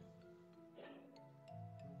know.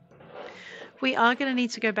 We are going to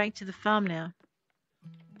need to go back to the farm now.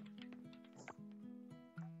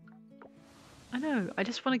 I know, I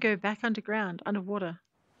just want to go back underground, underwater.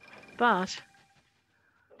 But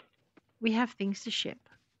we have things to ship.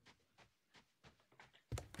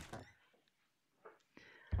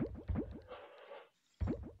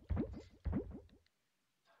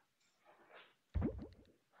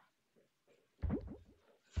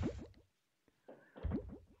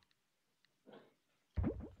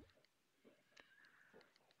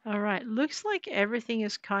 All right, looks like everything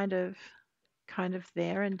is kind of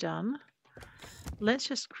there and done. Let's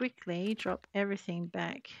just quickly drop everything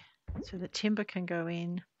back so the timber can go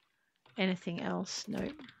in. Anything else?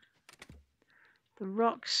 Nope. The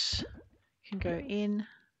rocks can go in.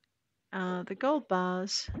 The gold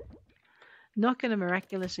bars. Not going to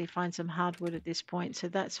miraculously find some hardwood at this point, so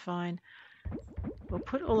that's fine. We'll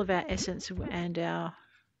put all of our essence and our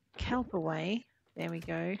kelp away. There we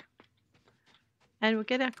go. And we'll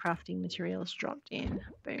get our crafting materials dropped in.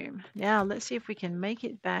 Boom. Now let's see if we can make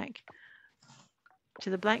it back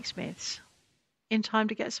to the blacksmiths in time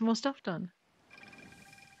to get some more stuff done.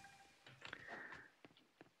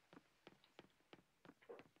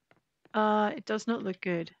 It does not look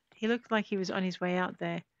good. He looked like he was on his way out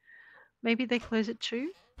there. Maybe they close at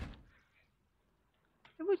 2?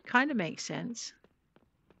 It would kind of make sense.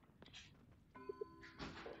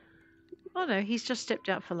 Oh no, he's just stepped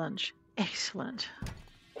out for lunch. Excellent.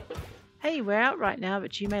 Hey, we're out right now,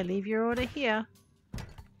 but you may leave your order here.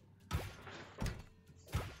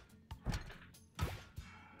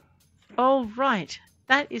 All right,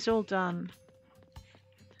 that is all done.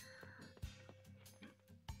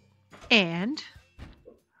 And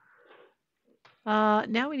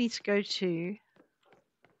now we need to go to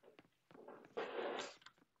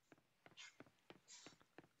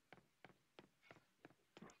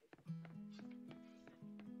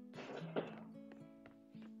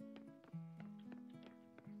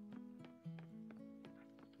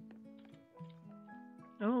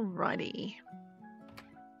Alrighty.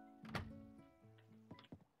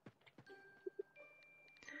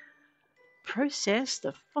 Process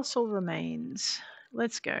the fossil remains.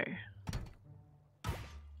 Let's go.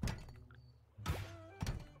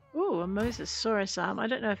 Ooh, a Mosasaurus arm. I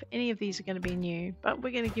don't know if any of these are going to be new, but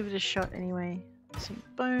we're going to give it a shot anyway. Some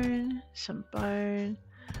bone, some bone.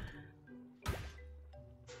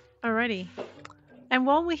 Alrighty. And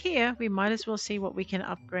while we're here, we might as well see what we can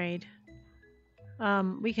upgrade.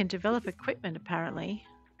 We can develop equipment apparently.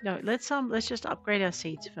 No, let's just upgrade our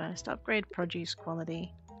seeds first. Upgrade produce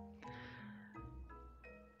quality.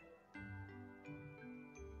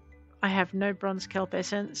 I have no bronze kelp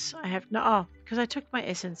essence. I have no because I took my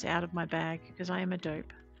essence out of my bag because I am a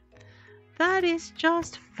dope. That is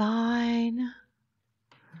just fine.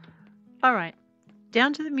 Alright,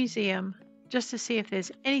 down to the museum just to see if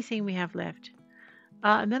there's anything we have left.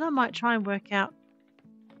 And then I might try and work out.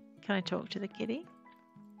 Can I talk to the kitty?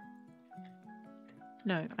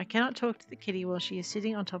 No, I cannot talk to the kitty while she is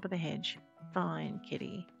sitting on top of the hedge. Fine,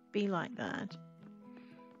 kitty. Be like that.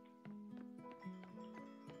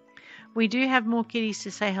 We do have more kitties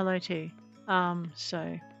to say hello to.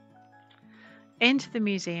 So enter the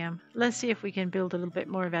museum. Let's see if we can build a little bit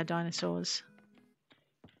more of our dinosaurs.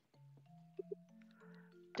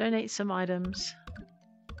 Donate some items.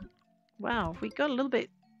 Wow, we got a little bit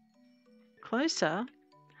closer.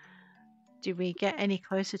 Do we get any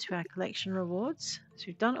closer to our collection rewards? So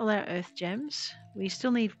we've done all our earth gems. We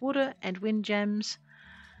still need water and wind gems,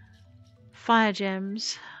 fire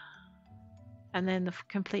gems, and then the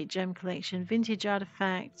complete gem collection, vintage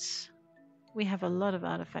artifacts. We have a lot of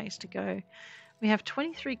artifacts to go. We have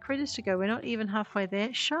 23 critters to go. We're not even halfway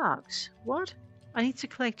there. Sharks. What? I need to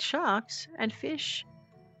collect sharks and fish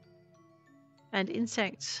and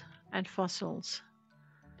insects and fossils.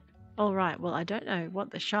 All right, well, I don't know what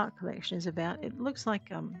the shark collection is about. It looks like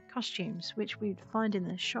costumes, which we'd find in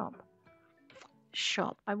the shop.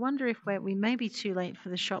 I wonder if we may be too late for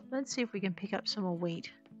the shop. Let's see if we can pick up some more wheat.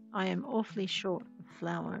 I am awfully short of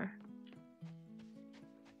flour.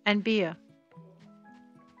 And beer.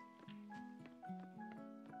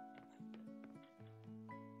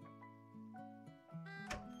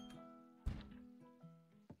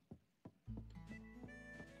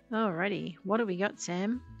 Alrighty, what do we got,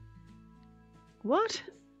 Sam? What?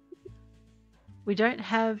 We don't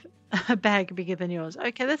have a bag bigger than yours.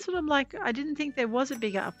 Okay, that's what I'm like. I didn't think there was a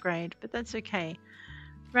bigger upgrade, but that's okay.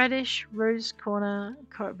 Radish, rose corn,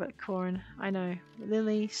 I know.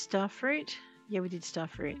 Lily, starfruit. Yeah, we did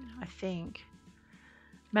starfruit, I think.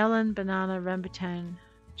 Melon, banana, rambutan,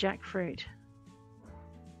 jackfruit.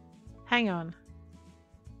 Hang on.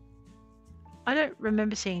 I don't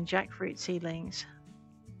remember seeing jackfruit seedlings.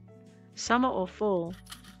 Summer or fall?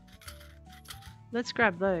 Let's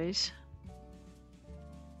grab those.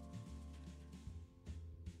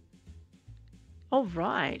 All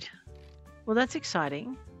right. Well, that's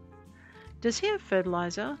exciting. Does he have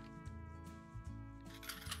fertilizer?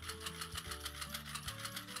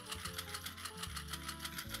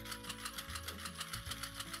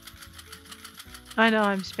 I know,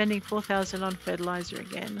 I'm spending 4,000 on fertilizer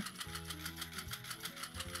again.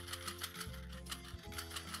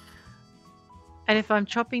 And if I'm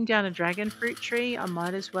chopping down a dragon fruit tree, I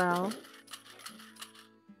might as well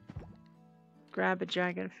grab a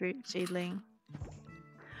dragon fruit seedling.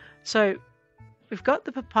 So we've got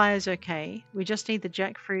the papayas okay. We just need the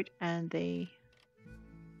jackfruit and the...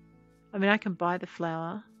 I mean, I can buy the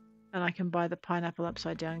flour and I can buy the pineapple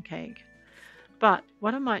upside down cake. But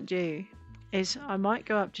what I might do is I might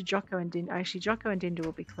go up to Jocko and Dinda. Actually, Jocko and Dinda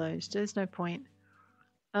will be closed. There's no point.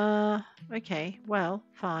 Okay, well,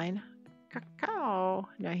 fine. Cacao.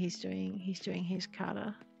 No, he's doing his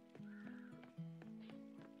kata.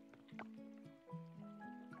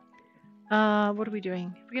 What are we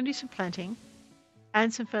doing? We're gonna do some planting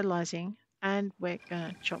and some fertilizing, and we're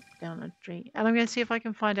gonna chop down a tree. And I'm gonna see if I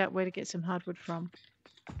can find out where to get some hardwood from.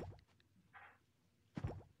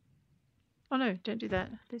 Oh no, don't do that.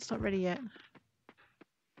 It's not ready yet.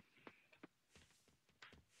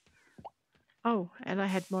 Oh, and I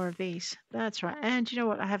had more of these. That's right. And you know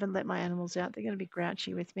what? I haven't let my animals out. They're going to be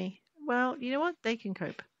grouchy with me. Well, you know what? They can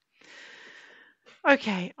cope.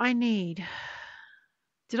 Okay, I need...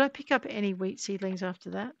 Did I pick up any wheat seedlings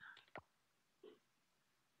after that?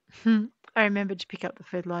 I remembered to pick up the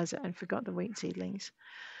fertilizer and forgot the wheat seedlings.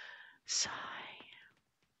 Sigh.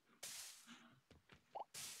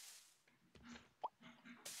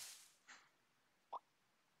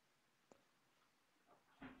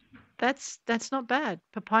 That's not bad,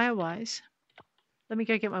 papaya-wise. Let me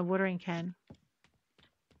go get my watering can.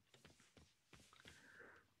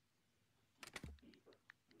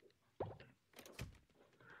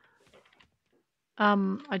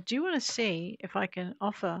 I do want to see if I can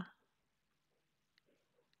offer.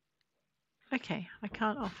 Okay, I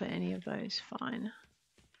can't offer any of those. Fine.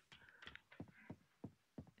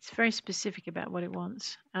 It's very specific about what it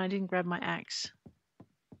wants. And I didn't grab my axe.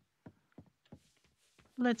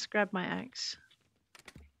 Let's grab my axe.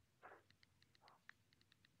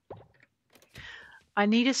 I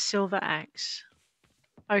need a silver axe.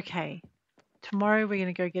 Okay. Tomorrow we're going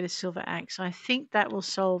to go get a silver axe. I think that will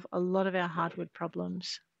solve a lot of our hardwood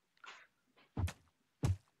problems.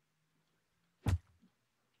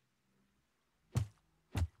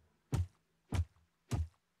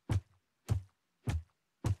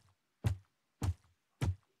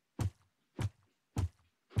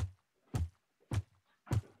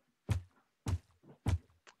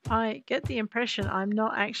 I get the impression I'm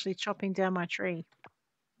not actually chopping down my tree.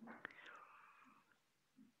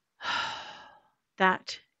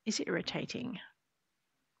 That is irritating.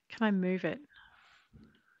 Can I move it?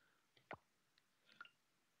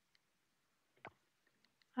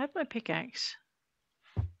 I have my pickaxe.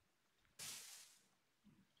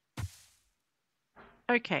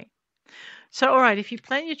 Okay. So, all right, if you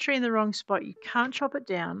plant your tree in the wrong spot, you can't chop it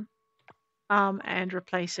down and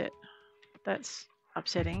replace it. That's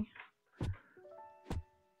upsetting.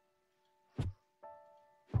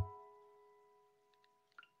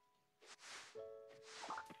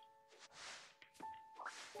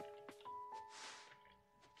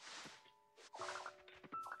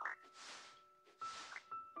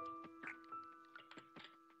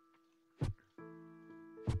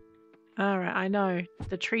 All right, I know.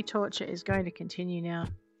 The tree torture is going to continue now.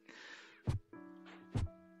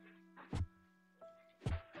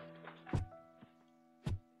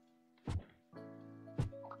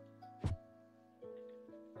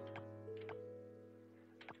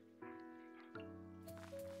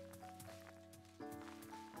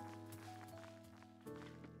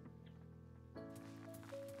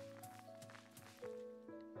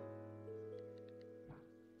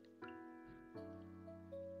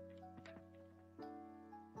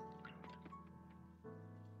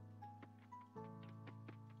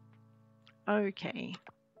 Okay,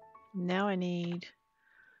 now I need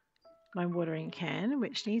my watering can,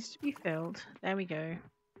 which needs to be filled. There we go.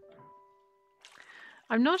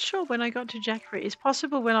 I'm not sure when I got to jackfruit. It's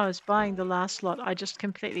possible when I was buying the last lot, I just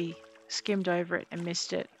completely skimmed over it and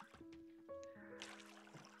missed it.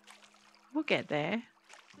 We'll get there.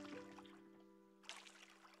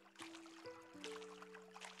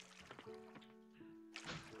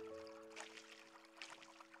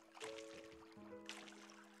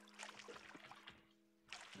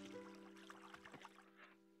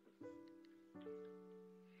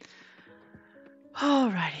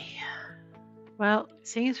 Alrighty. Well,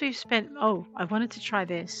 seeing as we've spent... Oh, I wanted to try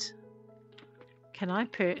this. Can I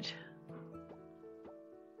put...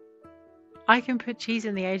 I can put cheese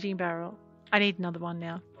in the aging barrel. I need another one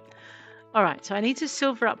now. Alright, so I need to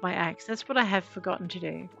silver up my axe. That's what I have forgotten to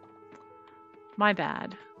do. My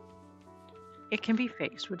bad. It can be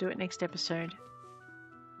fixed. We'll do it next episode.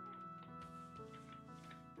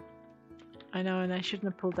 I know, and I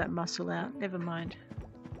shouldn't have pulled that muscle out. Never mind.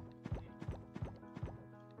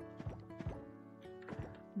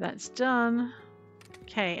 That's done.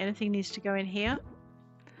 Okay, anything needs to go in here?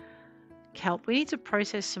 Kelp. We need to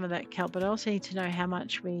process some of that kelp, but I also need to know how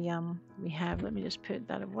much we have. Let me just put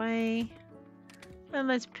that away. And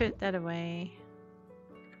let's put that away.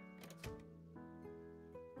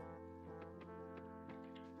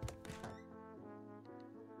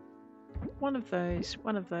 One of those,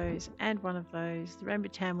 and one of those. The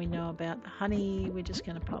rambutan we know about. The honey, we're just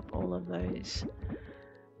going to pop all of those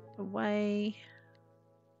away.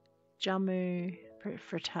 Jamu,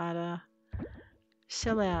 frittata.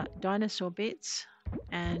 Sell our dinosaur bits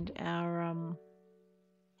and our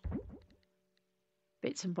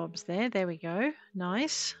bits and bobs there. There we go.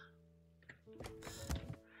 Nice.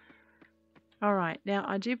 All right. Now,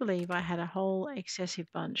 I do believe I had a whole excessive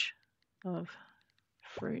bunch of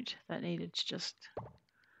fruit that needed to just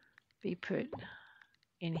be put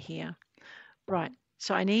in here. Right.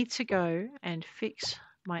 So I need to go and fix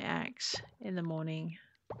my axe in the morning.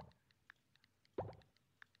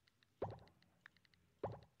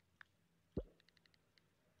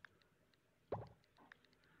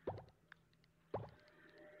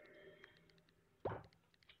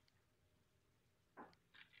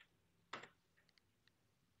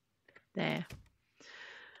 There.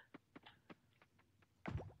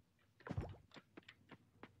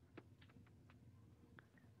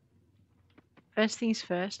 First things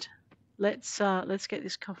first. Let's get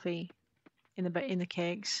this coffee in the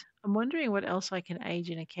kegs. I'm wondering what else I can age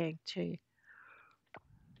in a keg too.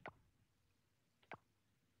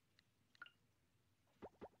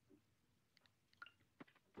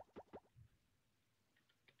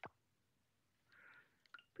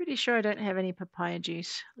 pretty sure I don't have any papaya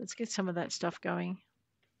juice. Let's get some of that stuff going.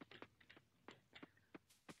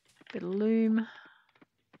 Bit of loom.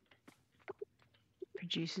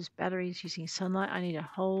 Produces batteries using sunlight. I need a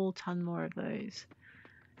whole ton more of those.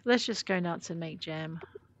 Let's just go nuts and make jam.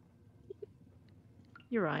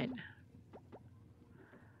 You're right.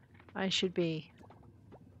 I should be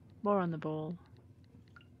more on the ball.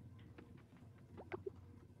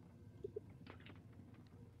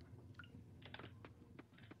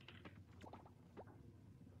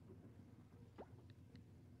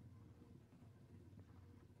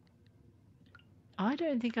 I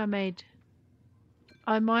don't think I made...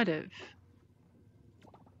 I might have.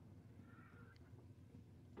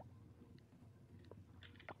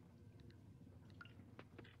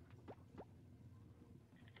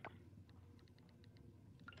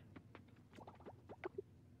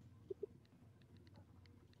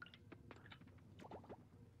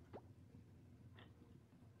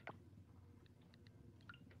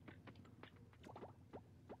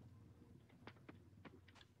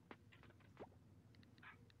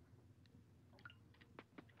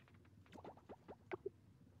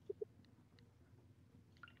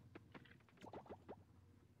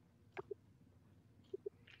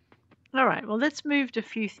 All right, well, let's move a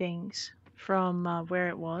few things from where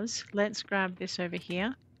it was. Let's grab this over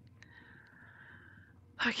here.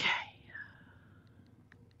 Okay.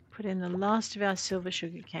 Put in the last of our silver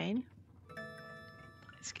sugar cane.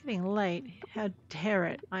 It's getting late. How dare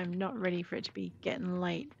it? I'm not ready for it to be getting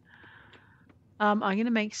late. I'm going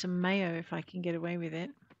to make some mayo if I can get away with it.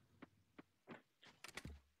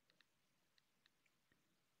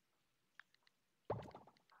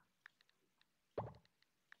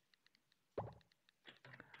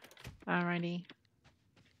 Alrighty.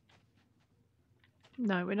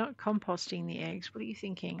 No, we're not composting the eggs. What are you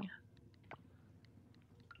thinking?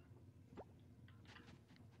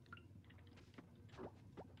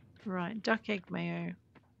 Right, duck egg mayo.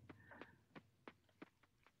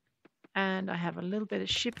 And I have a little bit of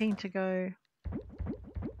shipping to go.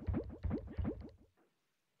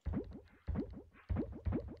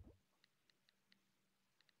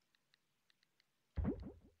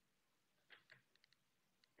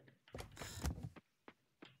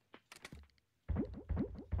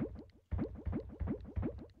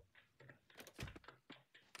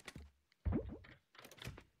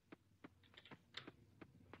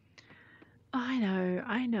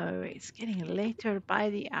 I know, it's getting later by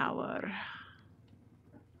the hour.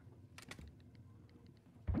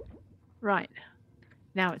 Right,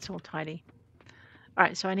 now it's all tidy. All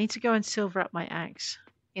right, so I need to go and silver up my axe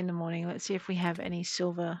in the morning. Let's see if we have any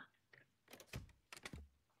silver.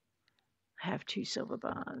 I have 2 silver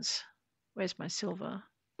bars. Where's my silver?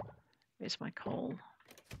 Where's my coal?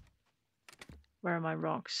 Where are my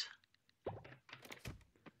rocks?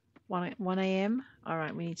 1 a.m. All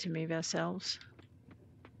right, we need to move ourselves.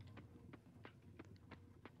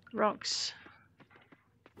 Rocks.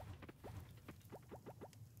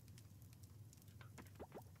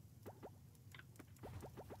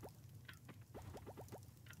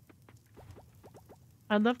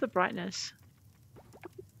 I love the brightness.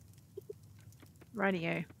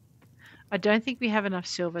 Rightio. I don't think we have enough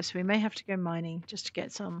silver, so we may have to go mining just to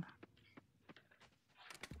get some.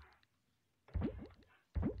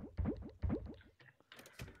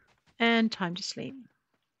 And time to sleep.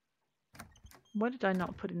 What did I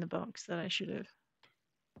not put in the box that I should have?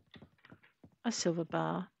 A silver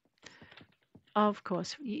bar. Of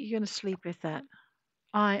course, you're going to sleep with that.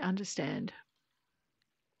 I understand.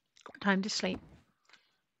 Time to sleep.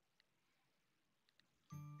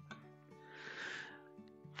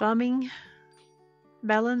 Farming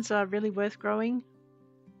melons are really worth growing.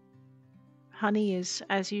 Honey is,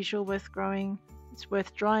 as usual, worth growing. It's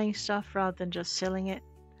worth drying stuff rather than just selling it.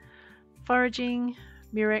 Foraging,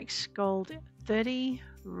 Murex gold 30.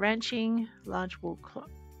 Ranching, large wool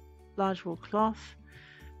cloth.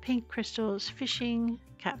 Pink crystals, fishing.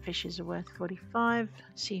 Catfishes are worth 45.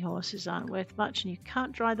 Seahorses aren't worth much and you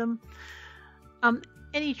can't dry them.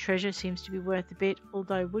 Any treasure seems to be worth a bit,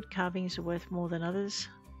 although wood carvings are worth more than others.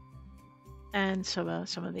 And so are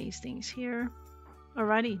some of these things here.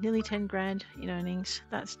 Alrighty, nearly 10 grand in earnings.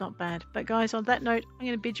 That's not bad. But guys, on that note, I'm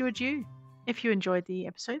going to bid you adieu. If you enjoyed the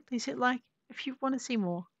episode, please hit like. If you want to see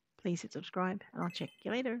more, please hit subscribe, and I'll check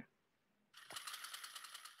you later.